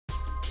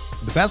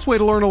The best way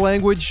to learn a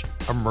language?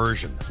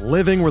 Immersion.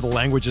 Living where the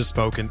language is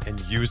spoken and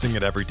using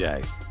it every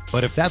day.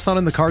 But if that's not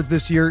in the cards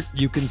this year,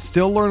 you can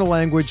still learn a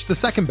language the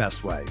second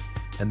best way,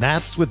 and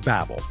that's with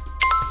Babbel.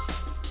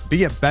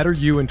 Be a better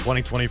you in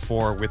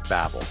 2024 with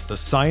Babbel, the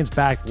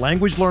science-backed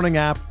language learning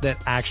app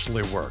that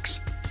actually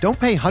works. Don't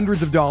pay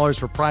hundreds of dollars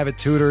for private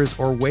tutors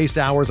or waste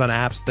hours on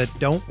apps that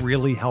don't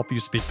really help you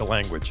speak the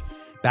language.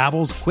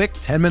 Babbel's quick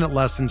 10-minute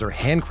lessons are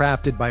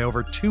handcrafted by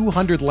over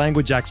 200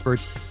 language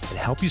experts and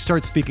help you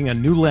start speaking a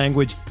new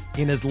language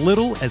in as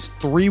little as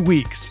 3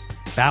 weeks.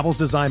 Babbel's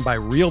designed by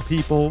real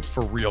people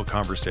for real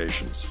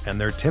conversations,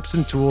 and their tips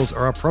and tools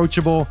are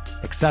approachable,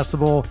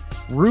 accessible,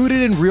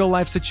 rooted in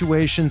real-life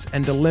situations,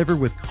 and delivered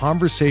with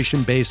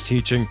conversation-based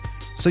teaching,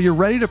 so you're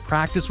ready to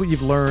practice what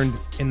you've learned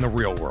in the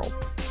real world.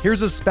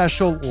 Here's a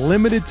special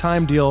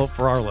limited-time deal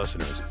for our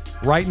listeners.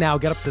 Right now,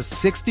 get up to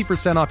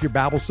 60% off your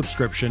Babbel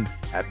subscription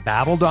at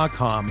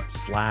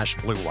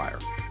babbel.com/Blue Wire.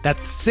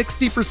 That's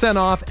 60%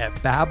 off at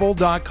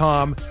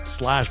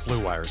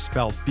babbel.com/Blue Wire,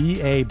 spelled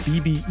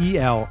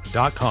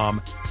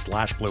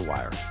BABBEL.com/Blue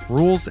Wire.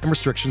 Rules and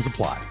restrictions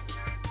apply.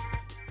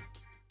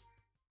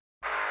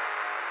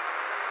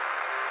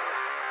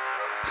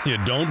 You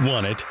don't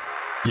want it.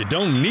 You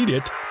don't need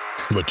it,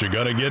 but you're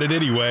going to get it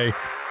anyway.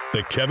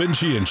 The Kevin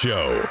Sheehan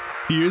Show.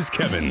 Here's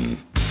Kevin.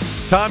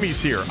 Tommy's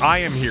here. I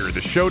am here.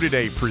 The show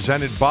today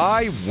presented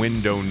by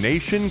Window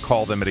Nation.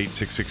 Call them at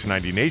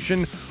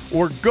 866-90Nation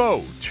or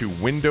go to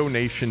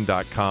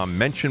windownation.com.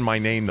 Mention my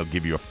name. They'll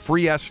give you a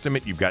free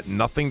estimate. You've got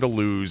nothing to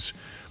lose.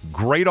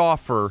 Great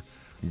offer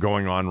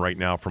going on right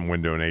now from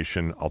Window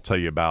Nation. I'll tell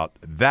you about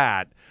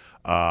that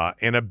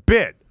in a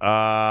bit.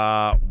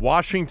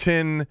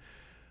 Washington,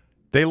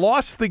 they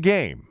lost the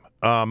game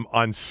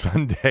on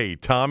Sunday,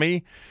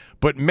 Tommy.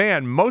 But,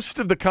 man, most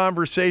of the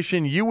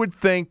conversation, you would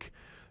think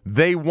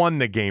they won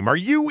the game. Are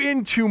you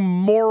into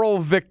moral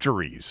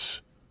victories?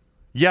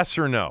 Yes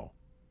or no?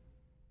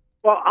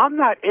 Well, I'm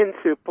not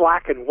into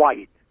black and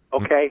white,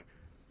 okay?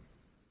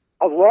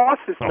 A loss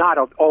is not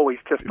always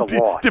just a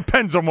loss.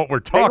 Depends on what we're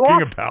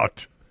talking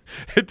about.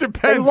 It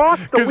depends.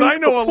 Because I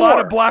know a lot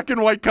of black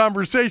and white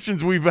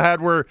conversations we've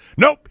had where,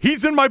 nope,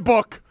 he's in my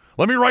book.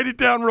 Let me write it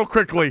down real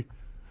quickly.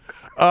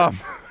 Well,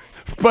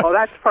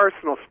 that's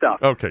personal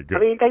stuff. Okay, good. I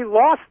mean, they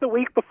lost the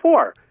week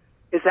before.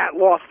 Is that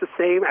loss the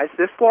same as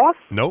this loss?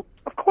 Nope.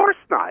 Of course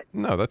not.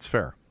 No, that's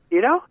fair.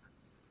 You know?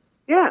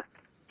 Yeah.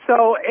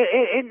 So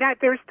in that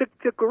there's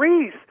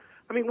degrees.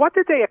 I mean, what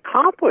did they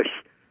accomplish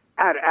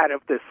out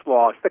of this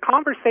loss? The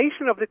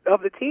conversation of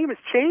the team has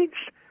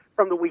changed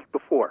from the week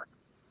before.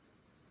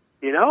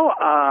 You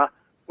know,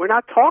 we're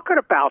not talking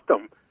about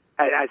them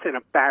as an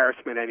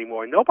embarrassment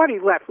anymore. Nobody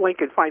left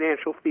Lincoln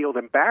Financial Field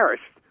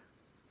embarrassed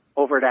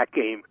over that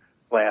game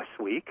last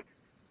week.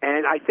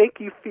 And I think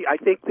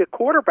the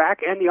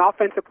quarterback and the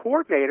offensive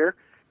coordinator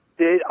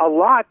did a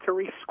lot to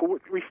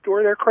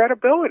restore their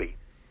credibility.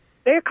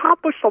 They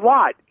accomplished a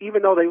lot,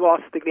 even though they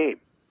lost the game.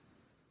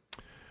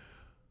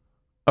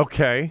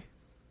 Okay.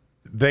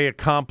 They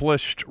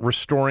accomplished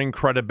restoring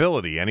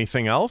credibility.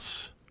 Anything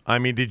else? I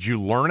mean, did you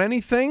learn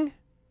anything?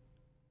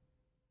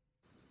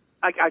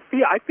 I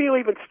feel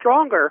even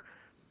stronger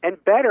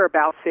and better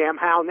about Sam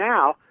Howell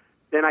now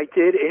than I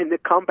did in the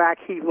comeback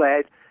he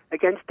led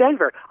against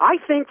Denver. I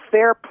think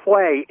their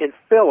play in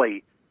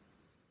Philly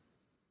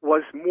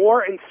was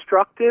more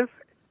instructive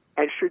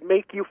and should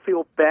make you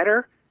feel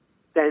better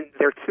than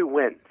their 2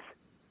 wins.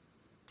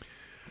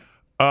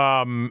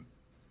 I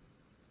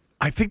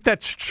think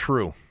that's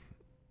true.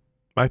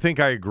 I think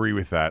I agree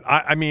with that.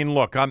 I mean,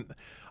 look,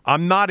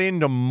 I'm not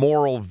into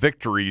moral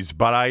victories,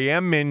 but I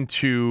am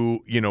into,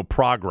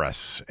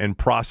 progress and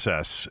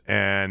process.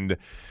 And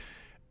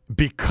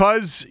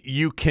because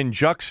you can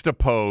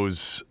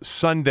juxtapose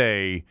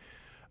Sunday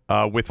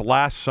with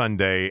last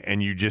Sunday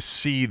and you just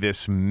see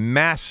this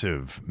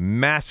massive,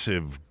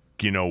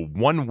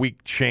 1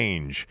 week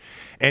change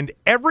and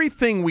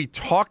everything we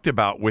talked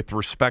about with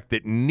respect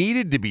that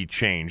needed to be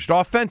changed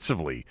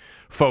offensively,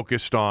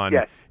 focused on,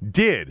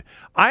 did.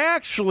 I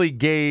actually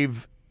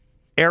gave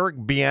Eric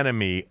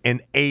Bieniemy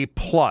an A+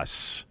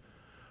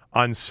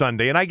 on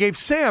Sunday, and I gave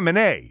Sam an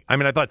A. I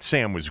mean, I thought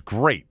Sam was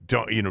great.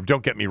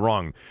 Don't get me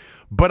wrong.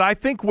 But I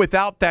think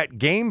without that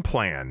game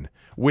plan,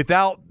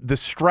 without the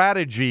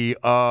strategy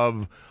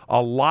of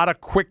a lot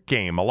of quick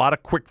game, a lot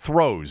of quick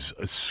throws,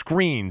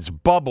 screens,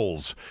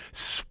 bubbles,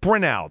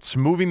 sprint outs,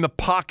 moving the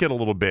pocket a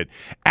little bit,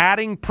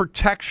 adding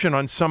protection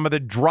on some of the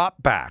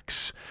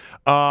dropbacks,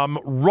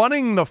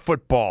 running the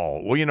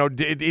football. Well,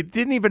 it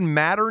didn't even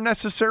matter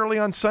necessarily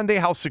on Sunday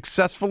how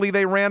successfully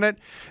they ran it.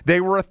 They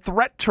were a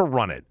threat to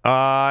run it,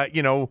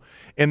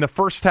 in the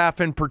first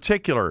half in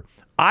particular.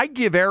 I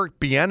give Eric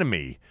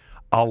Bieniemy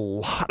a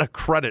lot of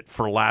credit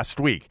for last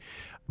week.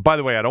 By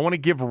the way, I don't want to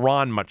give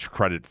Ron much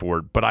credit for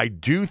it, but I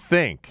do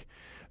think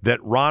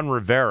that Ron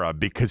Rivera,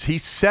 because he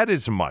said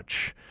as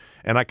much,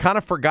 and I kind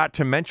of forgot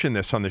to mention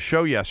this on the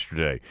show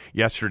yesterday.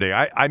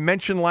 I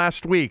mentioned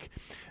last week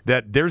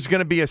that there's going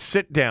to be a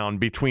sit-down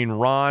between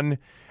Ron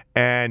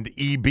and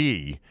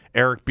EB,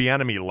 Eric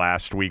Bieniemy,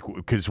 last week,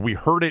 because we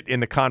heard it in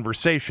the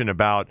conversation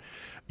about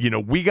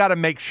we got to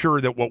make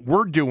sure that what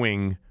we're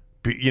doing,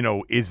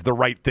 is the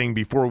right thing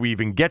before we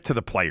even get to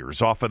the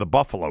players off of the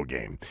Buffalo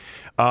game.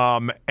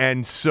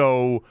 And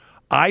so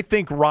I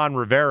think Ron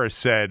Rivera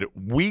said,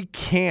 we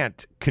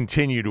can't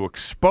continue to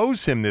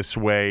expose him this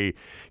way.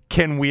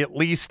 Can we at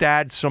least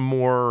add some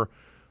more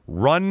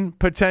run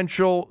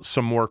potential,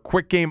 some more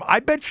quick game?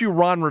 I bet you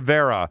Ron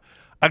Rivera,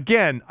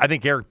 again, I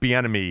think Eric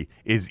Bieniemy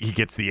he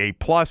gets the A+.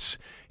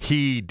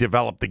 He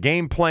developed the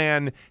game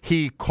plan.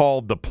 He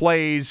called the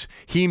plays.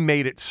 He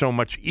made it so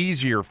much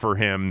easier for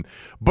him.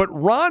 But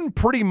Ron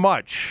pretty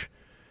much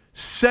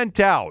sent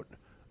out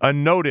a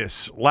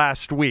notice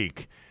last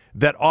week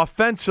that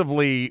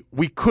offensively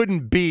we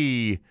couldn't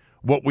be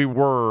what we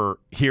were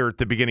here at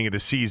the beginning of the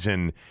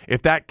season.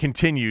 If that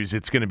continues,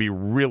 it's going to be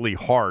really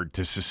hard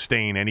to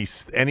sustain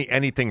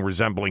anything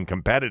resembling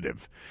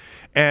competitive.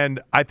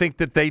 And I think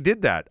that they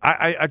did that.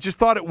 I just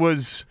thought it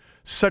was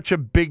such a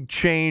big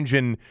change,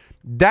 and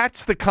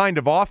that's the kind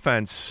of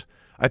offense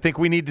I think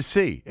we need to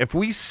see. If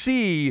we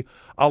see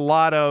a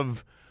lot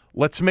of,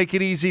 let's make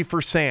it easy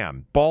for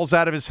Sam, balls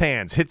out of his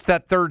hands, hits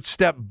that third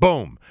step,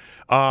 boom.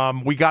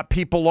 We got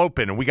people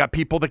open, and we got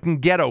people that can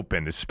get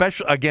open,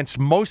 especially against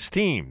most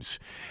teams.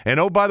 And,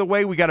 oh, by the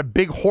way, we got a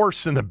big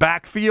horse in the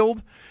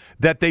backfield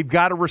that they've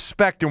got to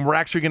respect, and we're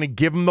actually going to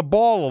give them the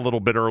ball a little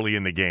bit early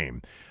in the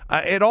game.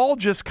 It all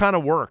just kind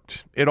of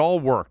worked. It all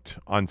worked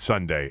on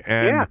Sunday,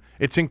 and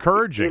it's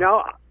encouraging.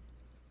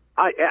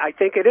 I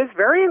think it is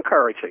very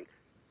encouraging.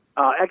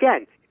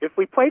 Again, if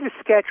we played a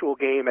schedule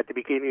game at the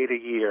beginning of the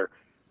year,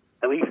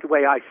 at least the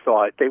way I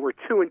saw it, they were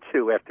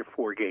 2-2 after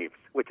 4 games,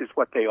 which is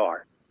what they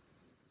are.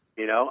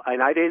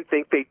 And I didn't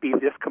think they'd be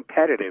this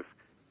competitive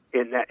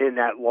in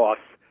that loss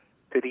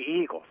to the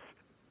Eagles,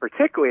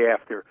 particularly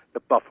after the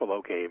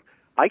Buffalo game.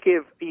 I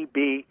give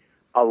EB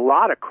a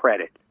lot of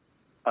credit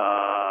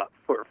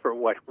for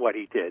what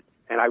he did,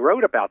 and I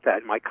wrote about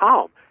that in my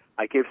column.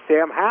 I give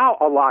Sam Howell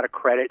a lot of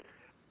credit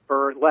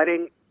for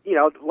letting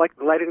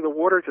the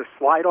water just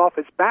slide off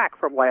his back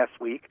from last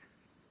week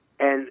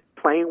and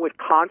playing with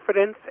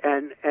confidence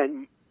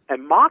and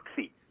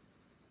moxie.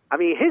 I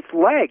mean, his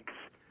legs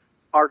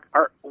are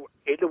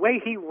the way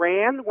he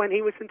ran when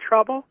he was in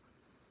trouble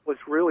was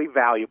really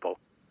valuable,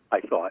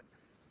 I thought.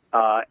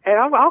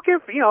 And I'll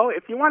give,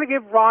 if you want to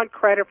give Ron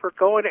credit for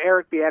going to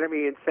Eric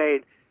Bieniemy and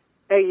saying,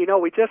 hey,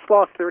 we just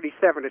lost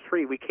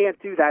 37-3. We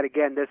can't do that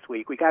again this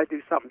week. We got to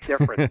do something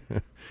different.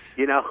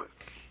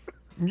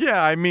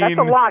 Yeah, I mean, that's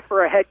a lot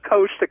for a head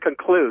coach to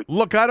conclude.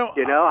 Look, I don't.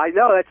 I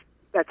know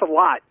that's a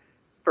lot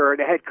for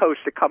the head coach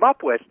to come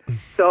up with.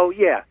 So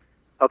yeah,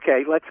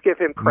 okay, let's give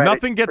him credit.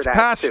 Nothing gets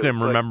past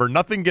him. Remember,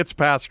 nothing gets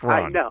past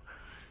Ron.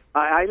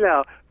 I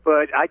know,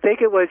 but I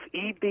think it was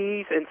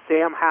EB's and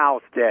Sam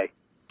Howell's day.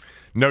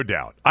 No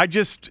doubt. I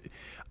just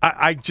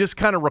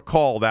kind of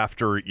recalled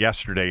after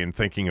yesterday and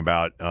thinking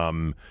about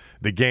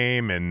the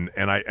game, and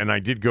I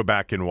did go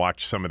back and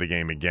watch some of the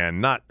game again,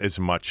 not as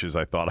much as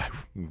I thought I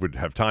would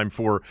have time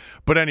for.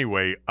 But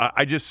anyway,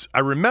 I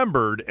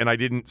remembered, and I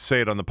didn't say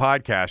it on the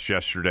podcast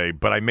yesterday,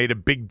 but I made a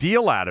big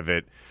deal out of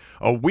it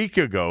a week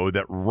ago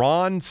that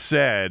Ron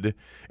said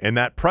in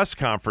that press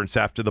conference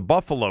after the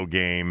Buffalo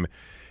game,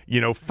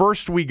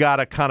 first we got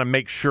to kind of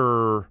make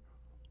sure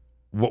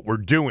what we're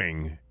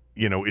doing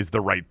is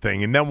the right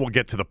thing, and then we'll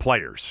get to the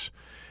players.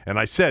 And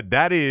I said,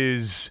 that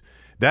is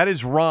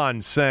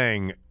Ron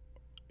saying,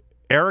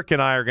 Eric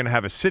and I are going to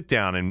have a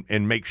sit-down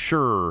and make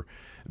sure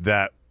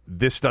that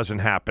this doesn't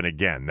happen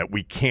again, that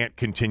we can't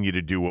continue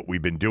to do what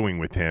we've been doing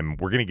with him.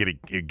 We're going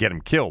to get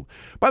him killed.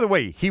 By the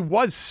way, he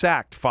was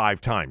sacked 5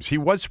 times. He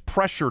was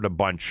pressured a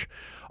bunch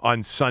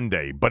on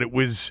Sunday, but it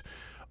was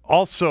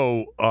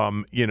also,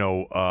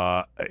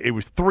 it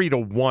was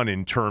 3-1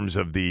 in terms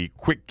of the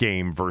quick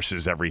game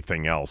versus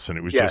everything else, and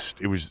it was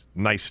it was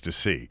nice to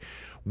see.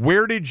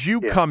 Where did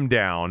you come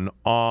down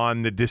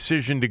on the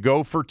decision to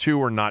go for 2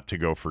 or not to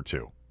go for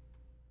 2?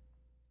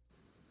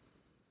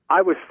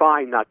 I was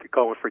fine not to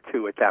going for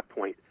 2 at that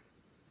point.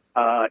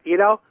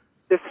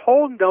 This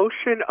whole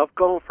notion of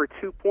going for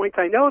 2 points,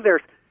 I know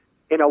there's,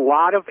 in a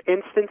lot of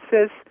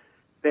instances,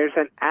 there's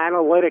an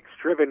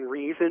analytics-driven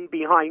reason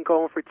behind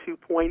going for 2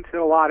 points in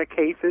a lot of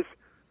cases.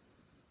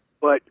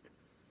 But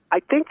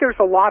I think there's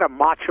a lot of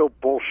macho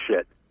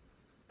bullshit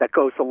that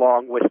goes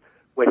along with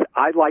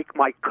I like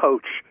my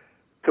coach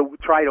to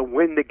try to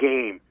win the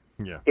game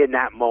in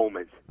that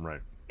moment. Right.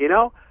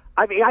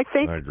 I mean, I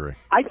agree.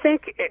 I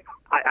think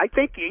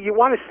you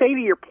want to say to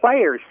your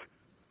players,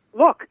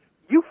 look,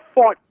 you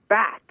fought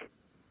back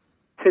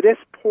to this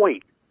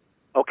point.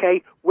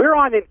 Okay, we're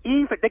on an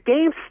even. The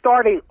game's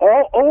starting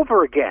all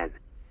over again.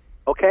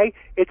 Okay,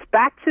 it's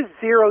back to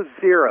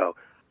 0-0.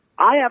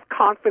 I have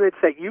confidence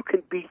that you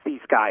can beat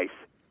these guys.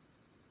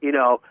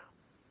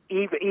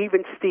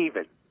 Even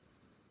Steven.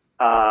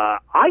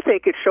 I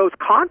think it shows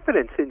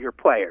confidence in your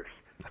players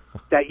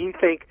that you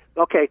think,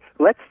 okay,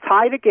 let's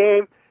tie the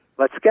game.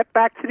 Let's get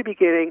back to the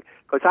beginning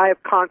because I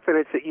have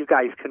confidence that you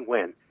guys can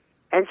win.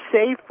 And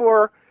save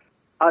for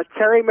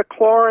Terry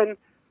McLaurin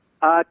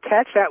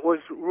catch that was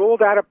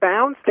ruled out of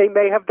bounds, they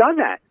may have done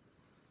that.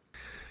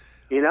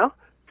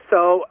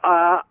 So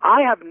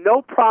I have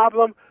no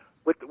problem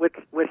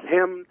with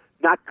him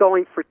not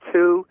going for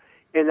 2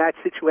 in that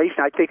situation.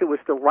 I think it was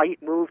the right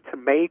move to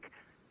make,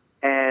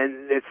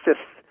 and it's just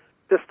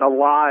a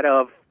lot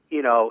of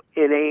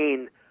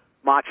inane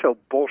macho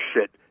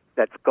bullshit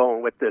that's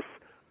going with this.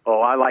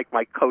 Oh, I like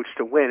my coach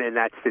to win in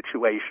that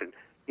situation.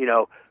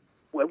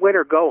 Win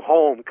or go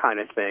home kind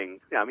of thing.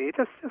 I mean,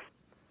 it's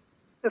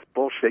just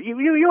bullshit.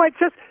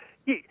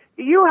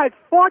 You had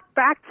fought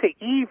back to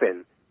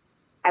even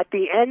at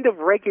the end of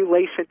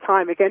regulation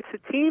time against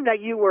a team that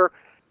you were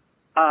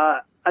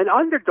an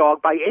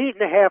underdog by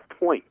 8.5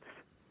 points.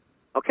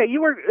 Okay,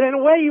 you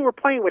were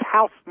playing with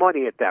house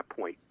money at that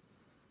point.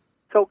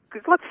 So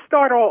let's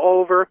start all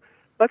over.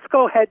 Let's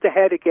go head to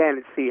head again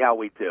and see how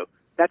we do.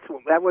 That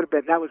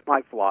was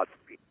my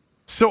philosophy.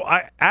 So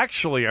I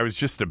was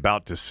just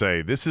about to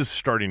say, this is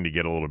starting to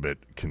get a little bit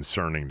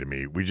concerning to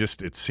me.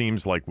 It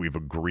seems like we've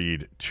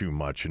agreed too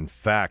much. In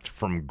fact,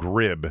 from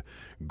Grib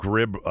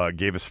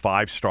gave us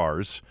 5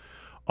 stars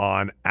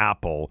on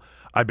Apple.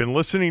 I've been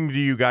listening to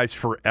you guys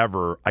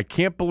forever. I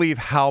can't believe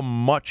how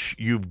much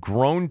you've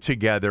grown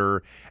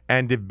together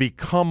and have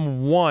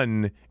become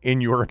one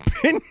in your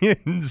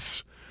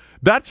opinions.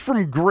 That's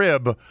from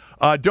Grib.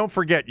 Don't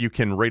forget, you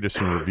can rate us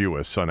and review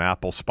us on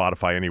Apple,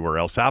 Spotify, anywhere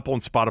else. Apple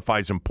and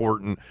Spotify is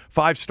important.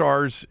 5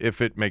 stars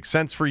if it makes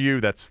sense for you.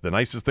 That's the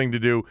nicest thing to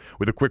do.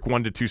 With a quick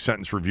 1 to 2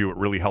 sentence review, it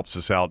really helps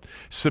us out.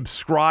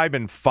 Subscribe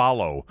and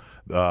follow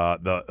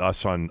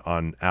us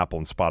on Apple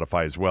and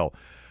Spotify as well.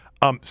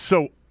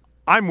 So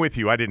I'm with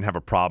you. I didn't have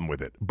a problem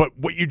with it. But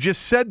what you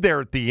just said there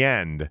at the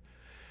end,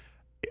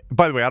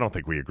 by the way, I don't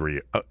think we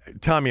agree.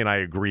 Tommy and I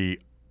agree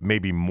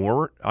maybe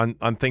more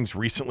on things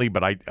recently,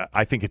 but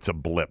I think it's a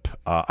blip.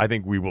 I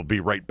think we will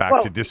be right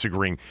back to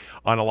disagreeing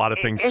on a lot of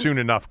things soon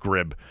enough,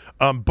 Grib.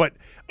 But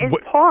in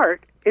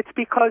part, it's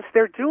because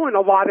they're doing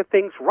a lot of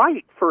things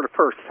right for the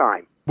first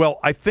time. Well,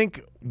 I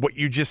think what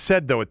you just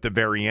said, though, at the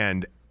very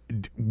end,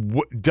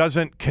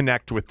 doesn't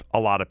connect with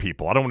a lot of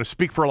people. I don't want to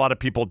speak for a lot of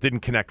people. It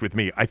didn't connect with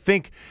me. I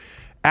think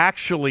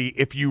actually,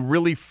 if you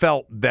really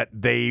felt that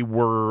they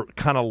were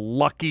kind of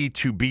lucky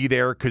to be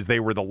there because they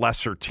were the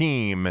lesser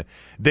team,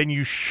 then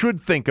you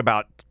should think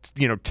about,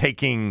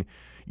 taking,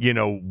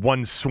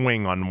 one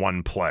swing on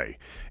one play.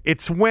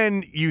 It's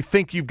when you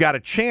think you've got a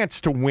chance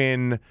to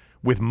win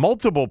with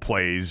multiple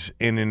plays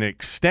in an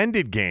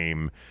extended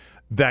game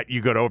that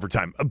you go to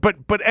overtime.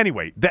 But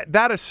anyway,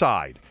 that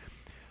aside,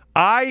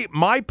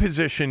 my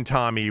position,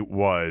 Tommy,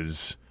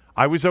 was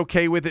I was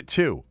okay with it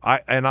too.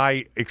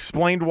 I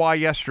explained why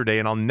yesterday,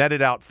 and I'll net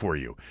it out for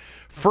you.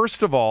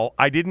 First of all,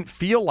 I didn't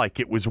feel like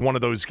it was one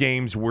of those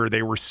games where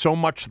they were so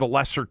much the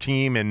lesser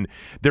team and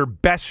their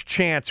best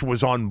chance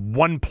was on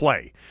one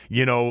play.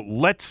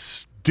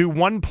 Let's do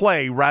one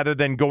play rather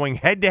than going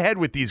head-to-head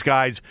with these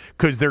guys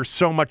because they're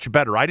so much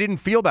better. I didn't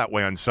feel that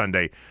way on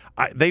Sunday.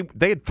 They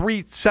had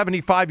 3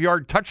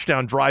 75-yard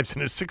touchdown drives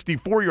and a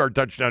 64-yard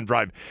touchdown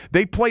drive.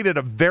 They played at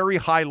a very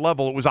high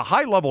level. It was a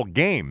high-level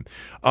game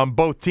on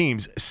both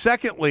teams.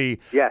 Secondly,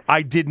 yes,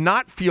 I did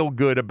not feel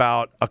good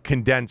about a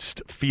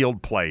condensed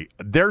field play.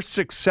 Their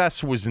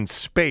success was in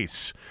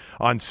space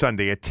on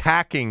Sunday,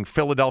 attacking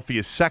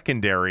Philadelphia's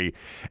secondary,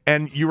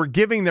 and you were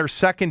giving their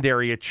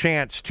secondary a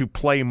chance to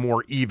play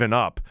more even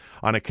up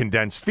on a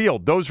condensed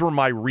field. Those were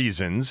my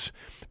reasons.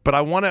 But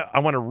I want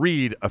to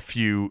read a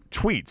few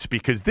tweets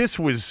because this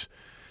was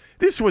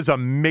a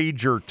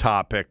major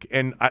topic,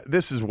 and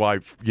this is why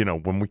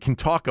when we can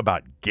talk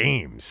about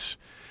games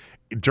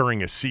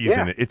during a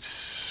season, it's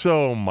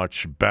so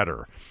much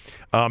better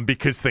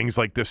because things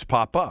like this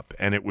pop up,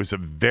 and it was a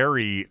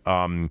very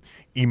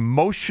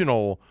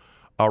emotional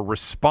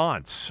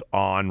response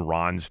on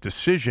Ron's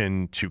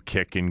decision to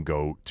kick and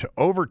go to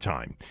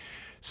overtime.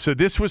 So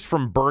this was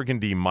from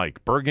Burgundy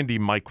Mike. Burgundy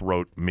Mike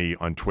wrote me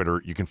on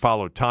Twitter. You can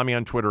follow Tommy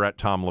on Twitter at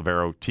Tom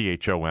Lavero,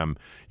 THOM.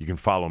 You can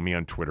follow me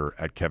on Twitter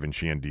at Kevin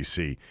Sheehan,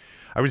 DC.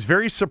 I was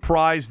very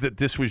surprised that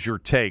this was your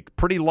take.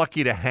 Pretty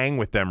lucky to hang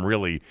with them,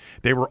 really.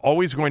 They were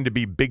always going to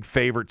be big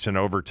favorites in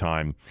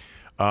overtime.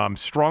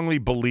 Strongly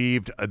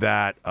believed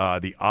that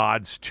the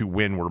odds to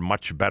win were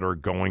much better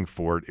going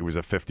for it. It was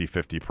a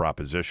 50-50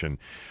 proposition.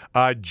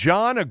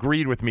 John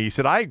agreed with me. He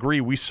said, I agree.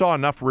 We saw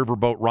enough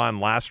Riverboat Ron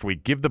last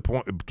week. Give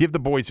the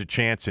boys a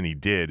chance, and he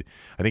did.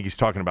 I think he's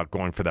talking about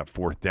going for that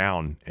 4th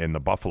down in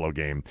the Buffalo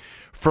game.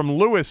 From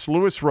Lewis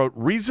wrote,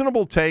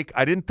 reasonable take.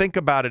 I didn't think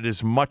about it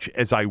as much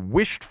as I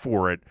wished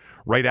for it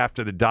right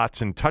after the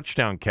Dotson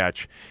touchdown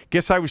catch.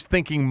 Guess I was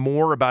thinking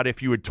more about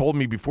if you had told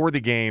me before the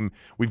game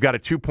we've got a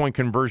 2-point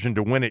conversion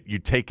to win it,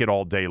 you'd take it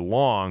all day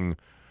long.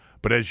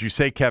 But as you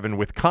say, Kevin,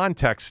 with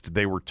context,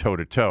 they were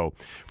toe-to-toe.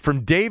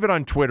 From David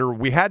on Twitter,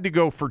 we had to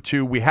go for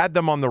 2. We had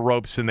them on the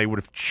ropes, and they would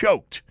have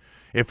choked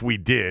if we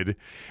did.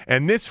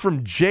 And this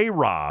from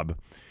J-Rob,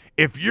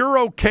 if you're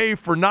okay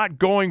for not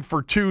going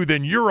for 2,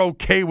 then you're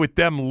okay with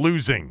them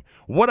losing.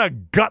 What a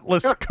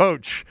gutless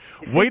coach.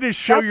 Way to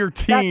show your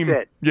team.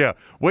 Yeah,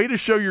 way to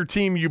show your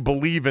team you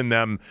believe in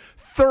them.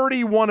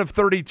 31 of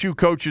 32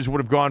 coaches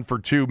would have gone for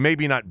 2,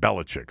 maybe not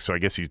Belichick, so I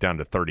guess he's down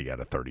to 30 out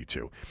of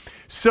 32.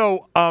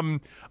 So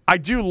I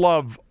do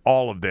love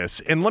all of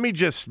this, and let me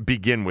just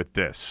begin with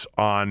this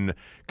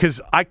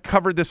because I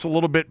covered this a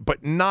little bit,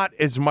 but not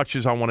as much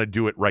as I want to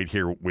do it right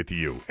here with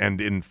you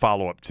and in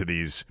follow-up to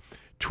these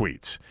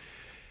tweets.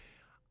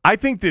 I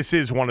think this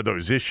is one of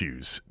those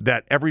issues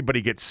that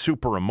everybody gets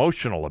super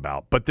emotional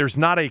about, but there's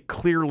not a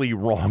clearly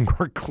wrong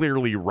or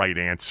clearly right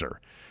answer.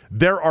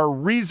 There are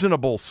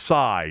reasonable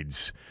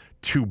sides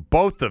to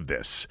both of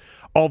this,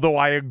 although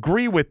I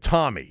agree with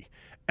Tommy,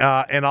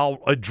 and I'll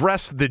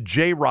address the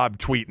J-Rob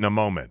tweet in a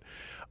moment.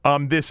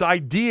 This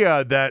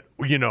idea that,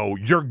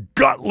 you're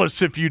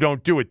gutless if you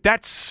don't do it,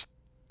 that's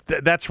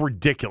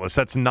ridiculous.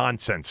 That's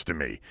nonsense to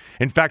me.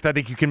 In fact, I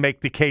think you can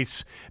make the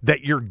case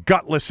that you're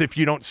gutless if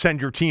you don't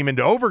send your team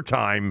into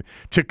overtime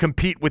to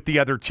compete with the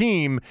other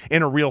team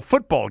in a real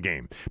football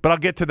game. But I'll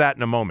get to that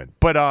in a moment.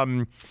 But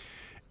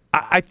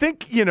I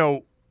think,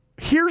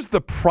 here's the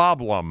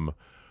problem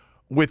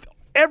with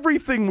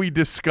everything we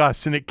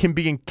discuss, and it can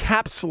be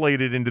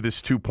encapsulated into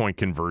this 2-point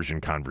conversion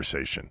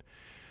conversation.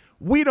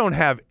 We don't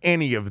have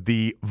any of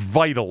the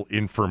vital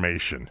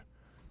information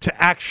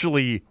to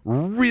actually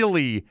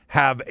really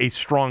have a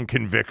strong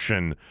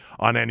conviction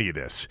on any of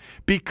this.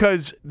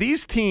 Because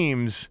these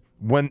teams,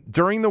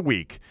 during the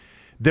week,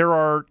 there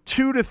are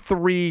 2 to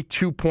 3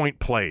 2-point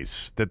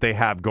plays that they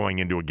have going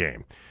into a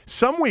game.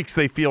 Some weeks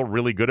they feel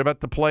really good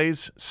about the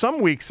plays. Some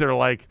weeks they're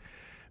like,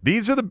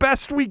 these are the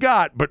best we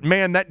got, but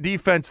man, that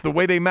defense, the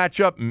way they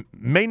match up,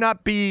 may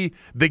not be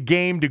the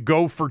game to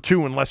go for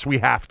 2 unless we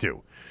have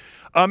to.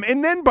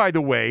 And then, by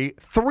the way,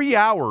 3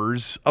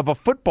 hours of a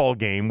football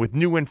game with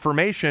new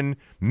information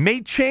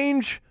may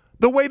change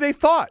the way they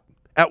thought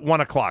at 1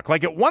 o'clock.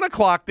 Like at 1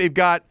 o'clock, they've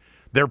got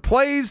their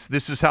plays,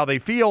 this is how they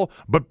feel,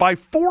 but by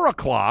 4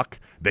 o'clock,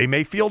 they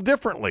may feel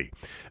differently.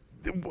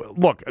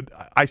 Look,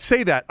 I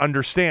say that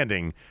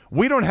understanding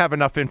we don't have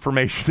enough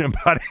information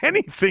about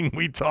anything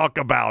we talk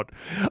about.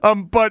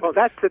 But well,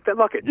 that's it.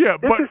 Look, yeah,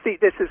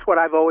 this is what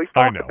I've always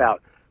talked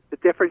about: the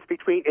difference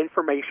between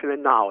information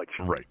and knowledge.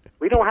 Right.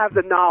 We don't have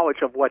the knowledge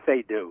of what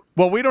they do.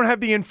 Well, we don't have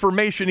the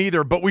information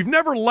either, but we've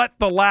never let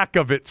the lack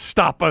of it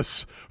stop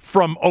us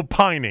from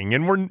opining,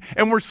 and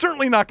we're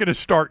certainly not going to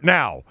start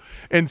now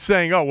and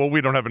saying, "Oh, well, we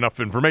don't have enough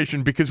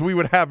information," because we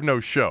would have no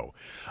show.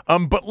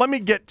 But let me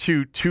get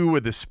to 2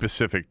 of the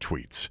specific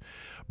tweets.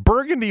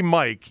 Burgundy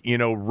Mike,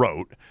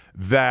 wrote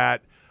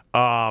that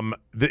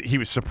he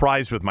was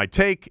surprised with my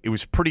take. It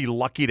was pretty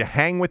lucky to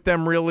hang with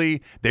them,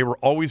 really. They were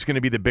always going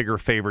to be the bigger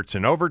favorites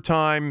in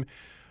overtime.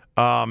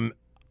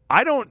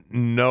 I don't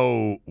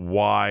know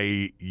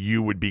why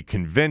you would be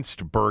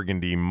convinced,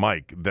 Burgundy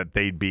Mike, that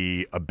they'd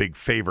be a big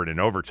favorite in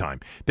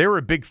overtime. They were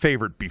a big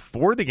favorite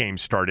before the game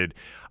started.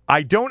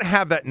 I don't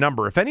have that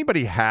number. If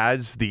anybody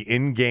has the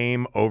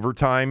in-game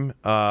overtime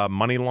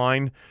money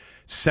line,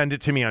 send it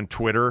to me on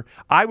Twitter.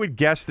 I would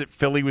guess that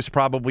Philly was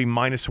probably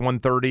minus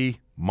 130,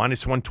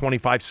 minus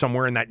 125,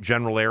 somewhere in that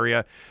general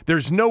area.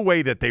 There's no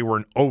way that they were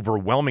an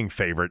overwhelming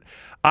favorite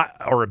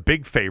or a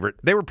big favorite.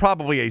 They were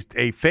probably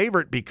a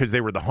favorite because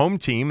they were the home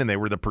team and they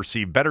were the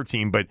perceived better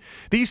team. But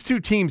these two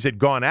teams had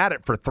gone at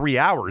it for 3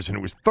 hours, and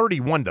it was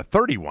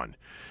 31-31.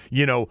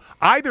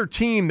 Either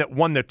team that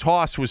won the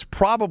toss was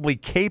probably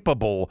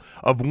capable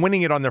of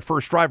winning it on their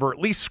first drive or at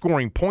least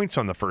scoring points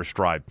on the first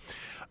drive.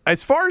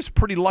 As far as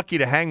pretty lucky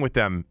to hang with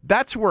them,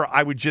 that's where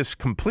I would just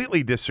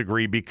completely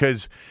disagree,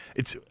 because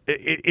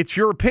it's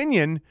your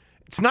opinion.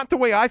 It's not the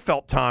way I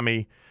felt,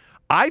 Tommy.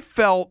 I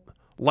felt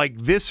like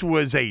this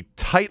was a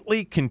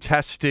tightly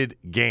contested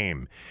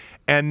game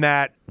and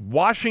that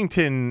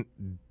Washington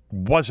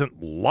wasn't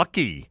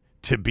lucky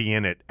to be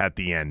in it at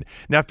the end.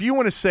 Now, if you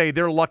want to say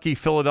they're lucky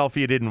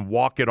Philadelphia didn't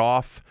walk it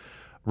off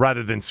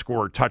rather than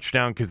score a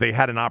touchdown because they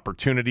had an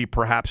opportunity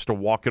perhaps to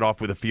walk it off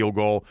with a field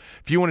goal.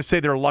 If you want to say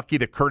they're lucky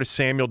that Curtis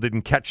Samuel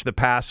didn't catch the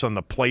pass on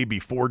the play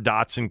before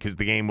Dotson because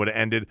the game would have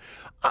ended,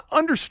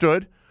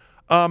 understood.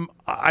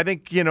 I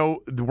think,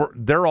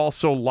 they're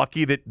also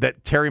lucky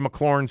that Terry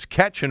McLaurin's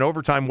catch in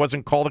overtime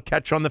wasn't called a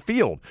catch on the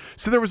field.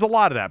 So there was a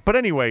lot of that. But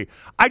anyway,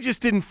 I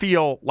just didn't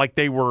feel like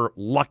they were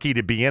lucky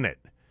to be in it.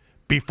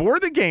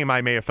 Before the game,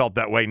 I may have felt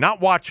that way, not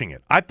watching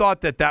it. I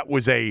thought that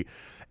was an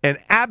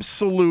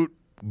absolute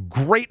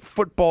great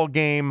football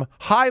game,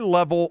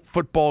 high-level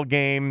football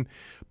game,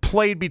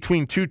 played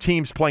between two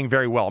teams playing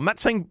very well. I'm not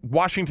saying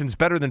Washington's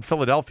better than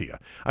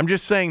Philadelphia. I'm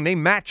just saying they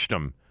matched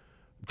them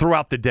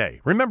throughout the day.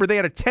 Remember, they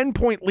had a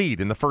 10-point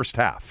lead in the first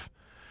half.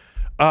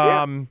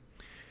 And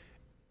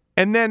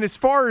then as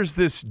far as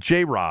this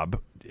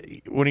J-Rob,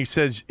 when he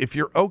says, if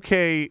you're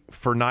okay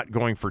for not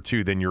going for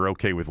 2, then you're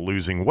okay with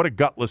losing. What a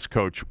gutless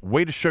coach.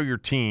 Way to show your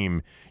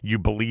team you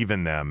believe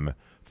in them.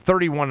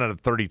 31 out of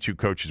 32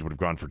 coaches would have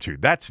gone for 2.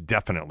 That's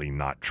definitely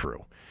not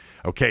true.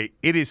 Okay,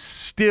 it is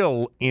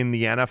still in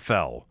the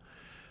NFL.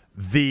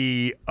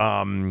 The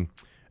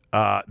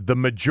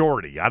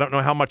majority, I don't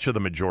know how much of the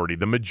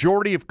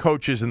majority of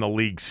coaches in the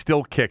league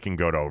still kick and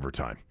go to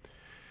overtime.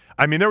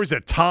 I mean, there was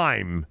a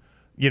time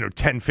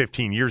 10,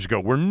 15 years ago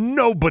where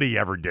nobody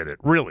ever did it,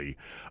 really.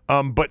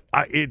 But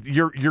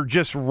you're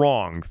just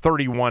wrong.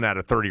 31 out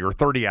of 30 or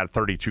 30 out of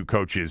 32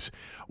 coaches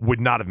would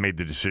not have made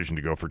the decision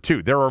to go for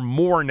 2. There are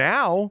more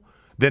now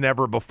than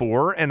ever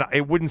before, and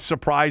it wouldn't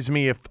surprise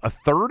me if a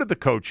third of the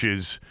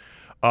coaches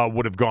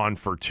would have gone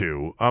for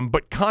 2.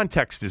 But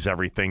context is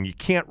everything. You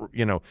can't,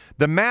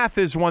 the math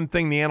is one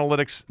thing, the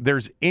analytics,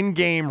 there's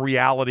in-game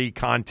reality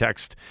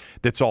context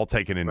that's all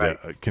taken into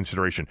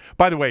consideration.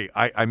 By the way,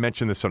 I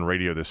mentioned this on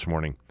radio this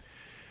morning.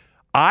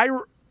 I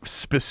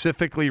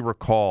specifically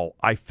recall,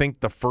 I think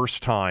the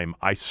first time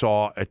I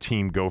saw a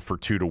team go for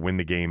 2 to win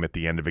the game at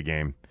the end of a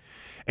game.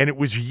 And it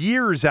was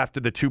years after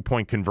the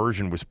 2-point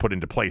conversion was put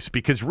into place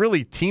because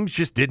really teams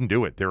just didn't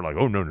do it. They're like,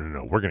 oh, no,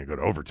 we're going to go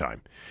to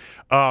overtime.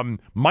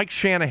 Mike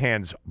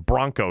Shanahan's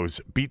Broncos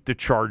beat the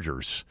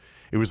Chargers.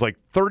 It was like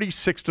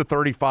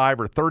 36-35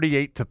 or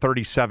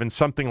 38-37,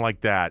 something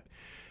like that.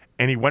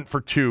 And he went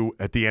for 2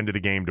 at the end of the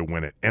game to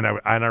win it. And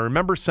I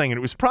remember saying, and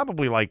it was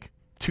probably like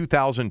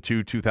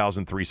 2002,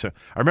 2003. So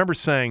I remember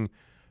saying,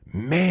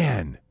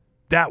 man,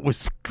 that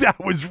was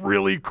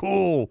really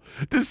cool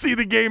to see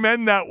the game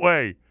end that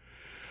way.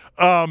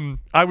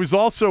 I was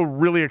also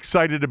really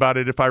excited about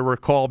it, if I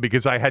recall,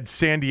 because I had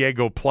San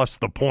Diego plus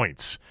the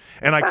points,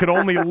 and I could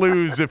only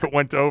lose if it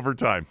went to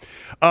overtime.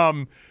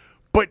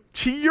 But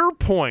to your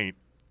point,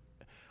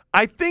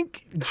 I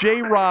think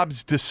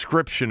J-Rob's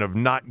description of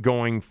not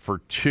going for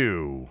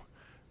 2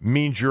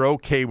 means you're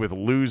okay with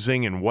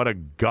losing, and what a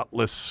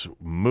gutless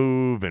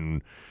move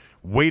and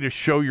way to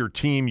show your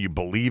team you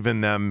believe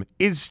in them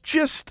is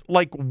just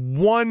like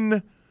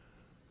one,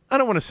 I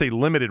don't want to say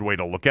limited way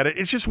to look at it.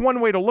 It's just one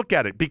way to look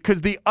at it,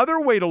 because the other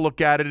way to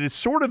look at it is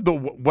sort of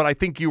what I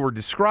think you were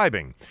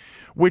describing,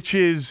 which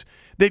is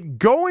that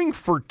going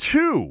for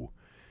 2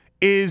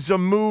 is a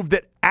move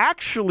that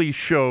actually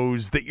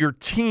shows that your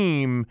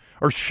team,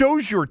 or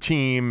shows your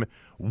team,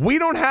 we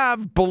don't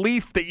have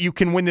belief that you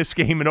can win this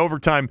game in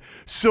overtime,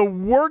 so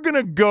we're going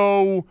to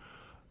go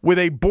with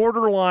a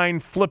borderline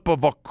flip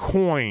of a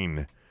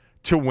coin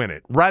to win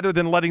it, rather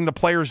than letting the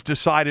players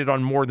decide it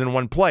on more than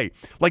one play.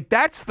 Like,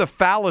 that's the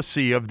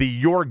fallacy of the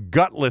you're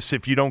gutless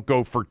if you don't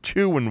go for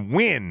 2 and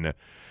win,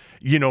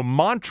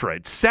 mantra.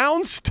 It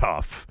sounds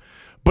tough,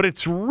 but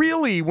it's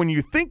really, when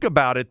you think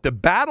about it, the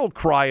battle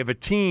cry of a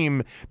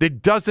team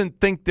that doesn't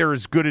think they're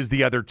as good as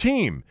the other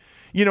team.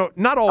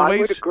 Not always.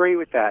 I would agree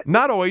with that.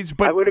 Not always,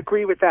 but I would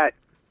agree with that.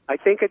 I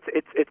think it's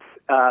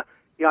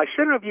I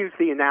shouldn't have used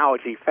the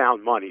analogy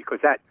found money, because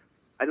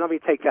and let me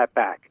take that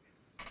back.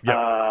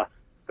 Yeah.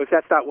 Because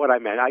that's not what I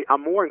meant.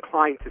 I'm more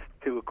inclined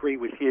to agree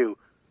with you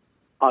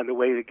on the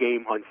way the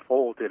game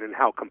unfolded and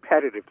how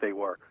competitive they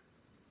were.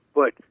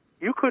 But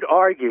you could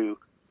argue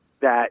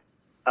that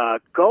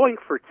going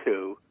for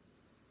 2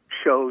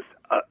 shows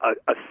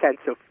a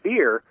sense of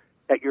fear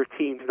that your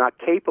team's not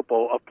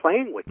capable of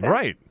playing with them.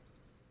 Right.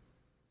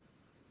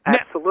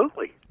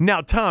 Absolutely.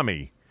 Now,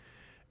 Tommy,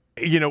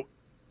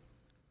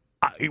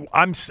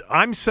 I'm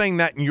saying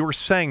that and you're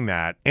saying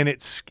that, and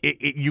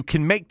you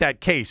can make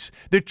that case.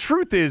 The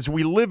truth is,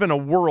 we live in a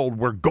world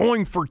where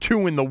going for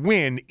 2 in the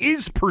win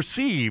is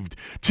perceived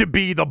to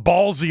be the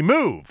ballsy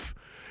move,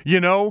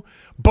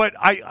 But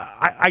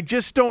I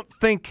just don't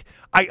think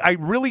I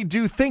really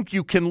do think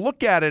you can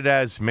look at it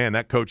as, man,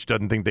 that coach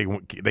doesn't think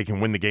they can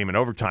win the game in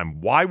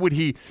overtime. Why would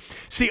he?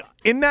 See,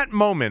 in that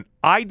moment,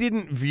 I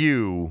didn't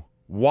view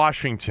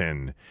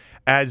Washington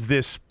as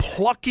this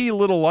plucky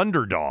little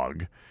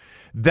underdog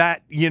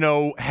that,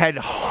 had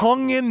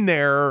hung in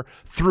there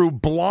through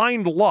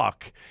blind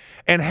luck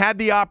and had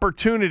the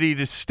opportunity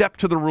to step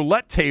to the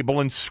roulette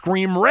table and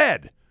scream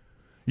red.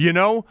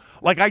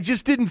 I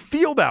just didn't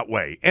feel that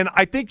way. And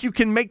I think you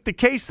can make the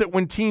case that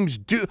when teams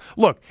do,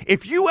 look,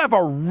 if you have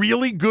a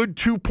really good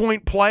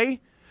 2-point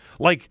play,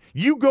 like,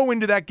 you go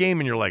into that game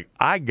and you're like,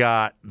 I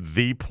got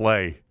the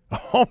play.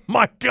 Oh,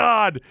 my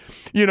God.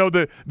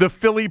 The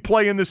Philly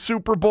play in the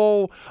Super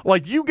Bowl,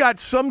 like, you got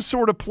some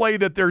sort of play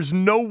that there's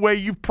no way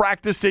you've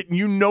practiced it,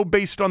 and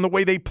based on the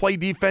way they play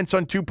defense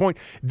on 2-point,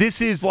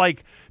 this is a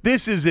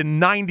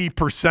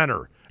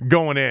 90%er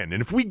going in.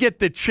 And if we get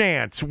the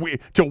chance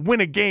to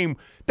win a game,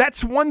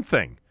 that's one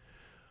thing.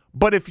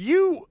 But if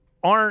you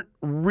aren't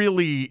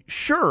really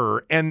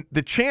sure, and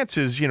the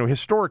chances,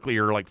 historically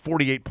are like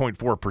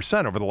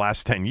 48.4% over the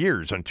last 10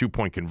 years on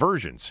 2-point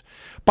conversions.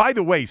 By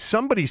the way,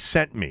 somebody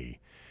sent me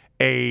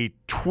a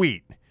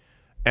tweet,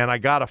 and I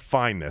got to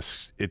find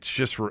this. It's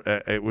just,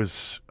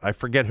 I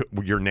forget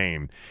your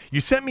name. You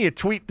sent me a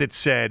tweet that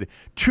said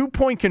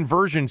 2-point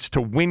conversions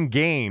to win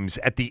games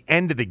at the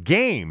end of the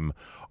game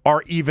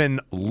are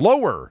even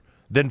lower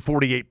than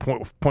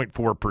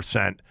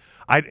 48.4%.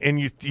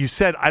 And you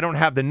said, I don't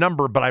have the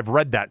number, but I've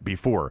read that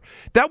before.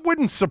 That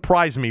wouldn't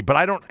surprise me, but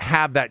I don't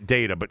have that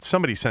data. But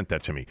somebody sent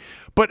that to me.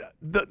 But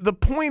the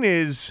point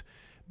is,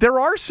 there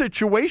are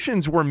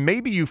situations where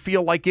maybe you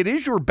feel like it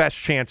is your best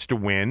chance to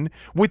win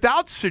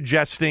without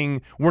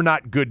suggesting we're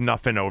not good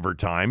enough in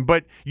overtime,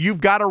 but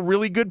you've got a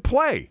really good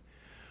play.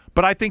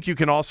 But I think you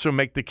can also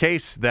make the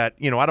case that,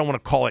 I don't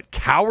want to call it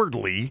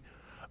cowardly,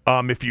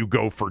 if you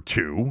go for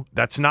 2.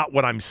 That's not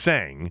what I'm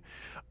saying.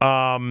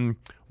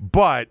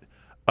 But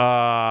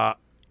I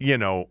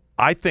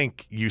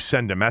think you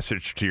send a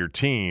message to your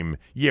team,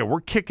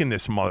 we're kicking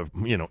this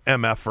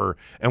MFer,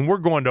 and we're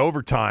going to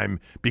overtime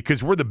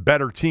because we're the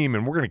better team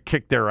and we're going to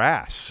kick their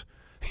ass,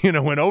 in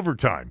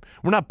overtime.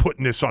 We're not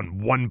putting this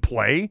on one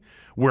play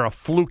where a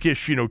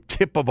flukish,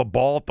 tip of a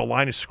ball at the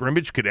line of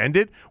scrimmage could end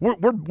it.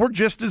 We're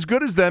just as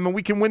good as them, and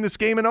we can win this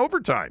game in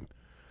overtime.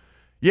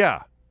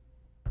 Yeah.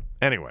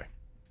 Anyway.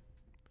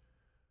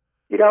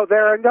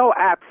 There are no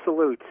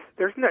absolutes.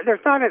 There's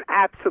not an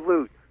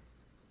absolute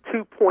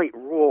 2-point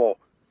rule,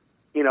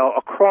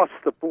 across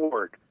the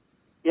board.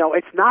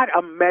 It's not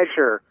a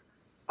measure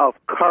of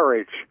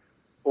courage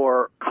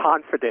or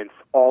confidence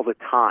all the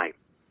time.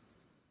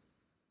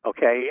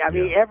 Okay? I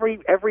mean,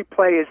 every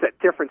play is a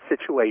different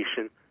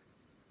situation.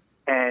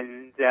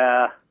 And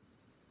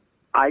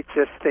I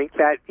just think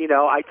that,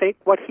 I think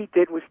what he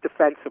did was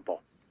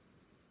defensible.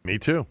 Me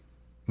too.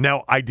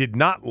 Now, I did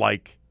not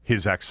like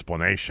his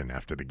explanation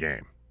after the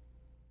game.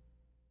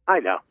 I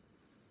know.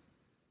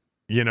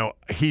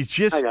 He's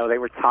just... I know, they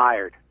were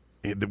tired.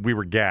 We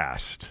were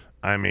gassed.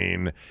 I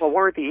mean... Well,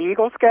 weren't the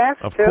Eagles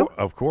gassed, too?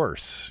 Of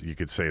course. You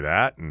could say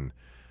that. And,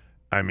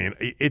 I mean,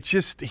 it's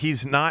just,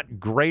 he's not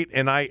great.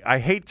 And I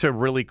hate to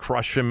really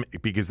crush him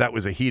because that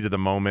was a heat of the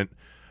moment.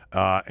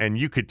 And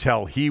you could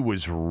tell he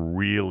was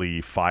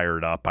really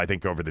fired up, I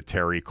think, over the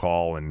Terry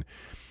call. And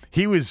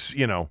he was,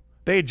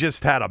 they had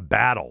just had a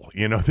battle.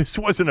 This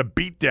wasn't a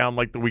beatdown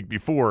like the week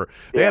before.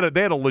 They had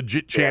a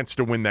legit chance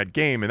to win that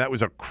game, and that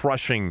was a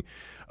crushing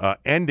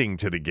ending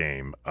to the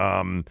game.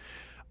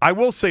 I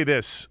will say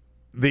this: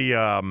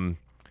 in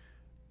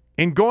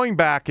going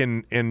back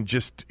and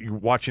just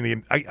watching the,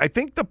 I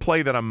think the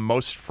play that I'm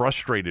most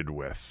frustrated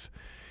with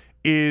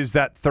is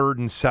that 3rd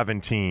and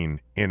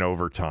 17 in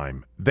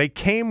overtime. They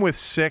came with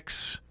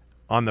 6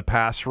 on the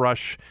pass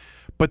rush,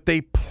 but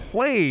they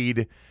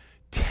played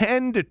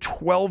 10 to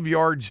 12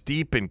 yards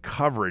deep in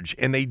coverage,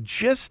 and they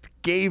just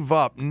gave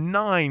up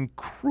 9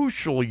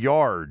 crucial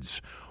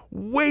yards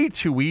way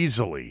too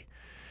easily.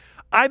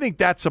 I think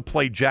that's a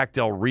play Jack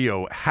Del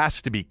Rio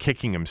has to be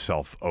kicking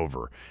himself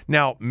over.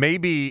 Now,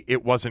 maybe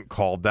it wasn't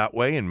called that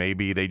way, and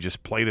maybe they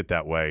just played it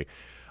that way.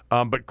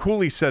 But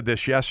Cooley said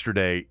this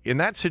yesterday. In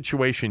that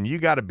situation, you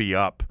got to be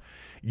up.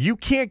 You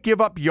can't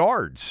give up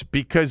yards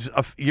because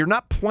you're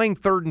not playing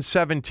 3rd and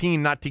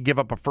 17 not to give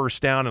up a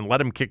first down and let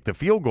him kick the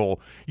field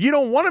goal. You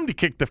don't want him to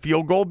kick the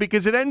field goal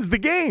because it ends the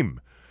game,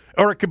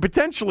 or it could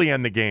potentially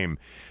end the game.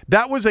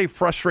 That was a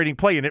frustrating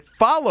play, and it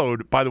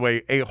followed, by the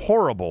way, a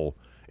horrible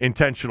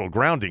intentional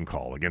grounding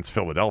call against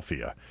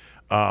Philadelphia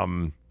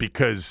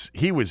because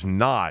he was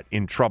not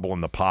in trouble in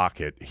the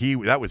pocket.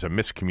 That was a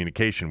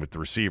miscommunication with the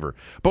receiver.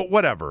 But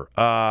whatever.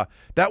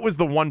 That was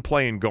the one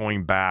play in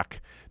going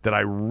back that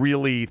I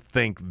really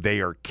think they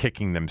are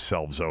kicking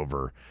themselves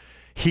over.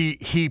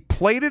 He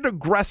played it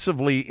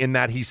aggressively in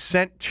that he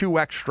sent 2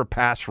 extra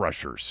pass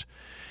rushers.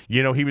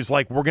 He was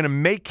like, we're going to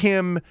make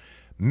him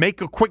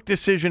make a quick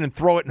decision and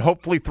throw it and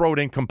hopefully throw it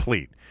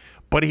incomplete.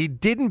 But he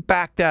didn't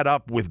back that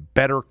up with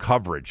better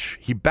coverage.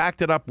 He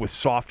backed it up with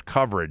soft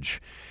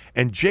coverage.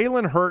 And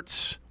Jalen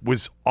Hurts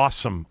was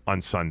awesome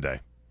on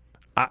Sunday.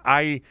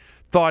 I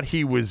thought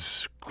he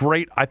was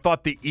great. I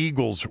thought the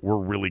Eagles were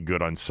really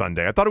good on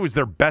Sunday. I thought it was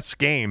their best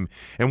game.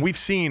 And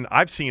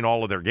I've seen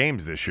all of their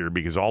games this year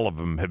because all of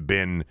them have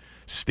been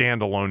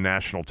standalone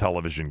national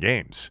television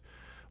games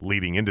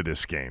leading into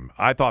this game.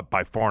 I thought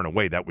by far and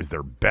away that was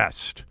their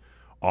best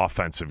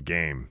offensive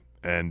game.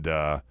 And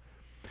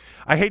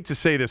I hate to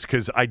say this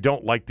because I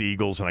don't like the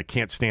Eagles and I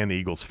can't stand the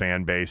Eagles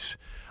fan base.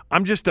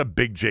 I'm just a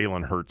big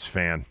Jalen Hurts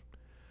fan.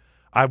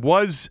 I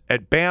was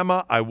at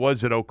Bama. I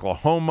was at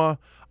Oklahoma.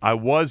 I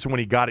was when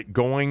he got it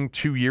going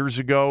 2 years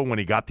ago when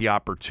he got the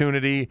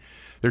opportunity.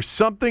 There's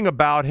something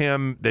about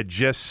him that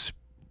just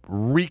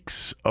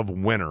reeks of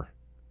winner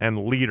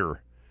and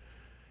leader.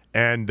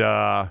 And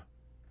I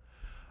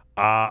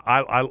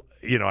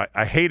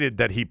hated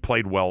that he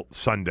played well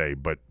Sunday,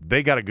 but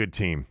they got a good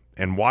team.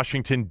 And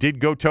Washington did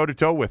go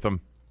toe-to-toe with them.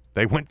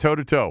 They went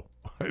toe-to-toe.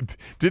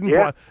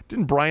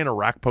 Didn't Brian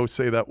Arakpo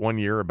say that one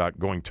year about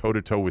going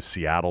toe-to-toe with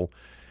Seattle?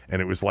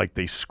 And it was like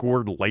they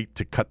scored late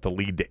to cut the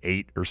lead to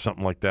 8 or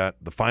something like that.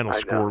 The final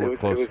score was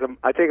close.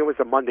 I think it was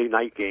a Monday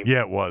night game.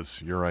 Yeah, it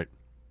was. You're right.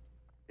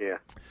 Yeah.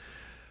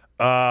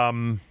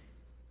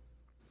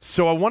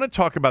 So I want to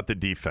talk about the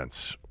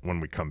defense when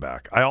we come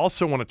back. I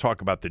also want to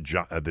talk about the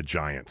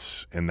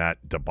Giants and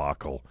that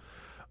debacle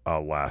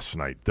last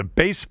night. The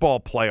baseball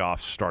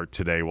playoffs start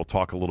today. We'll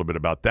talk a little bit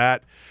about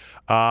that.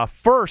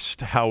 First,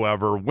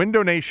 however,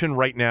 Window Nation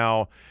right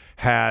now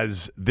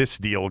has this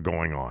deal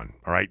going on.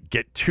 All right,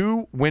 get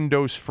 2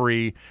 windows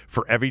free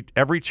for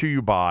every 2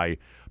 you buy.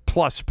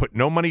 Plus, put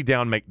no money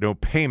down, make no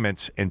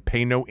payments, and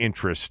pay no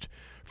interest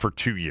for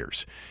 2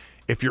 years.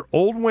 If your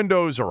old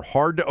windows are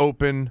hard to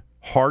open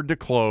hard to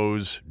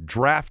close,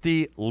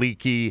 drafty,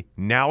 leaky.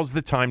 Now's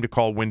the time to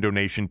call Window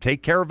Nation.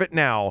 Take care of it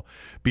now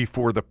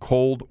before the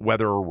cold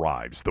weather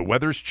arrives. The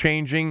weather's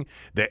changing.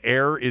 The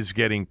air is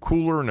getting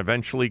cooler and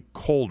eventually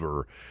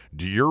colder.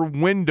 Do your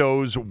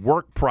windows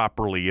work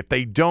properly? If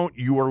they don't,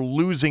 you are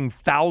losing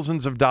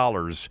thousands of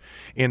dollars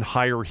in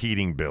higher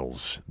heating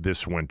bills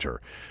this winter.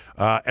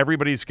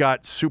 Everybody's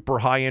got super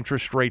high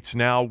interest rates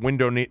now.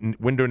 Window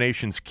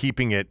Nation's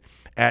keeping it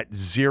at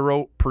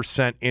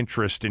 0%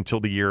 interest until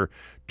the year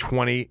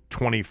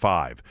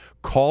 2025.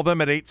 Call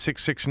them at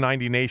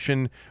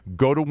 866-90-NATION.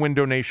 Go to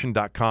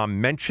windownation.com.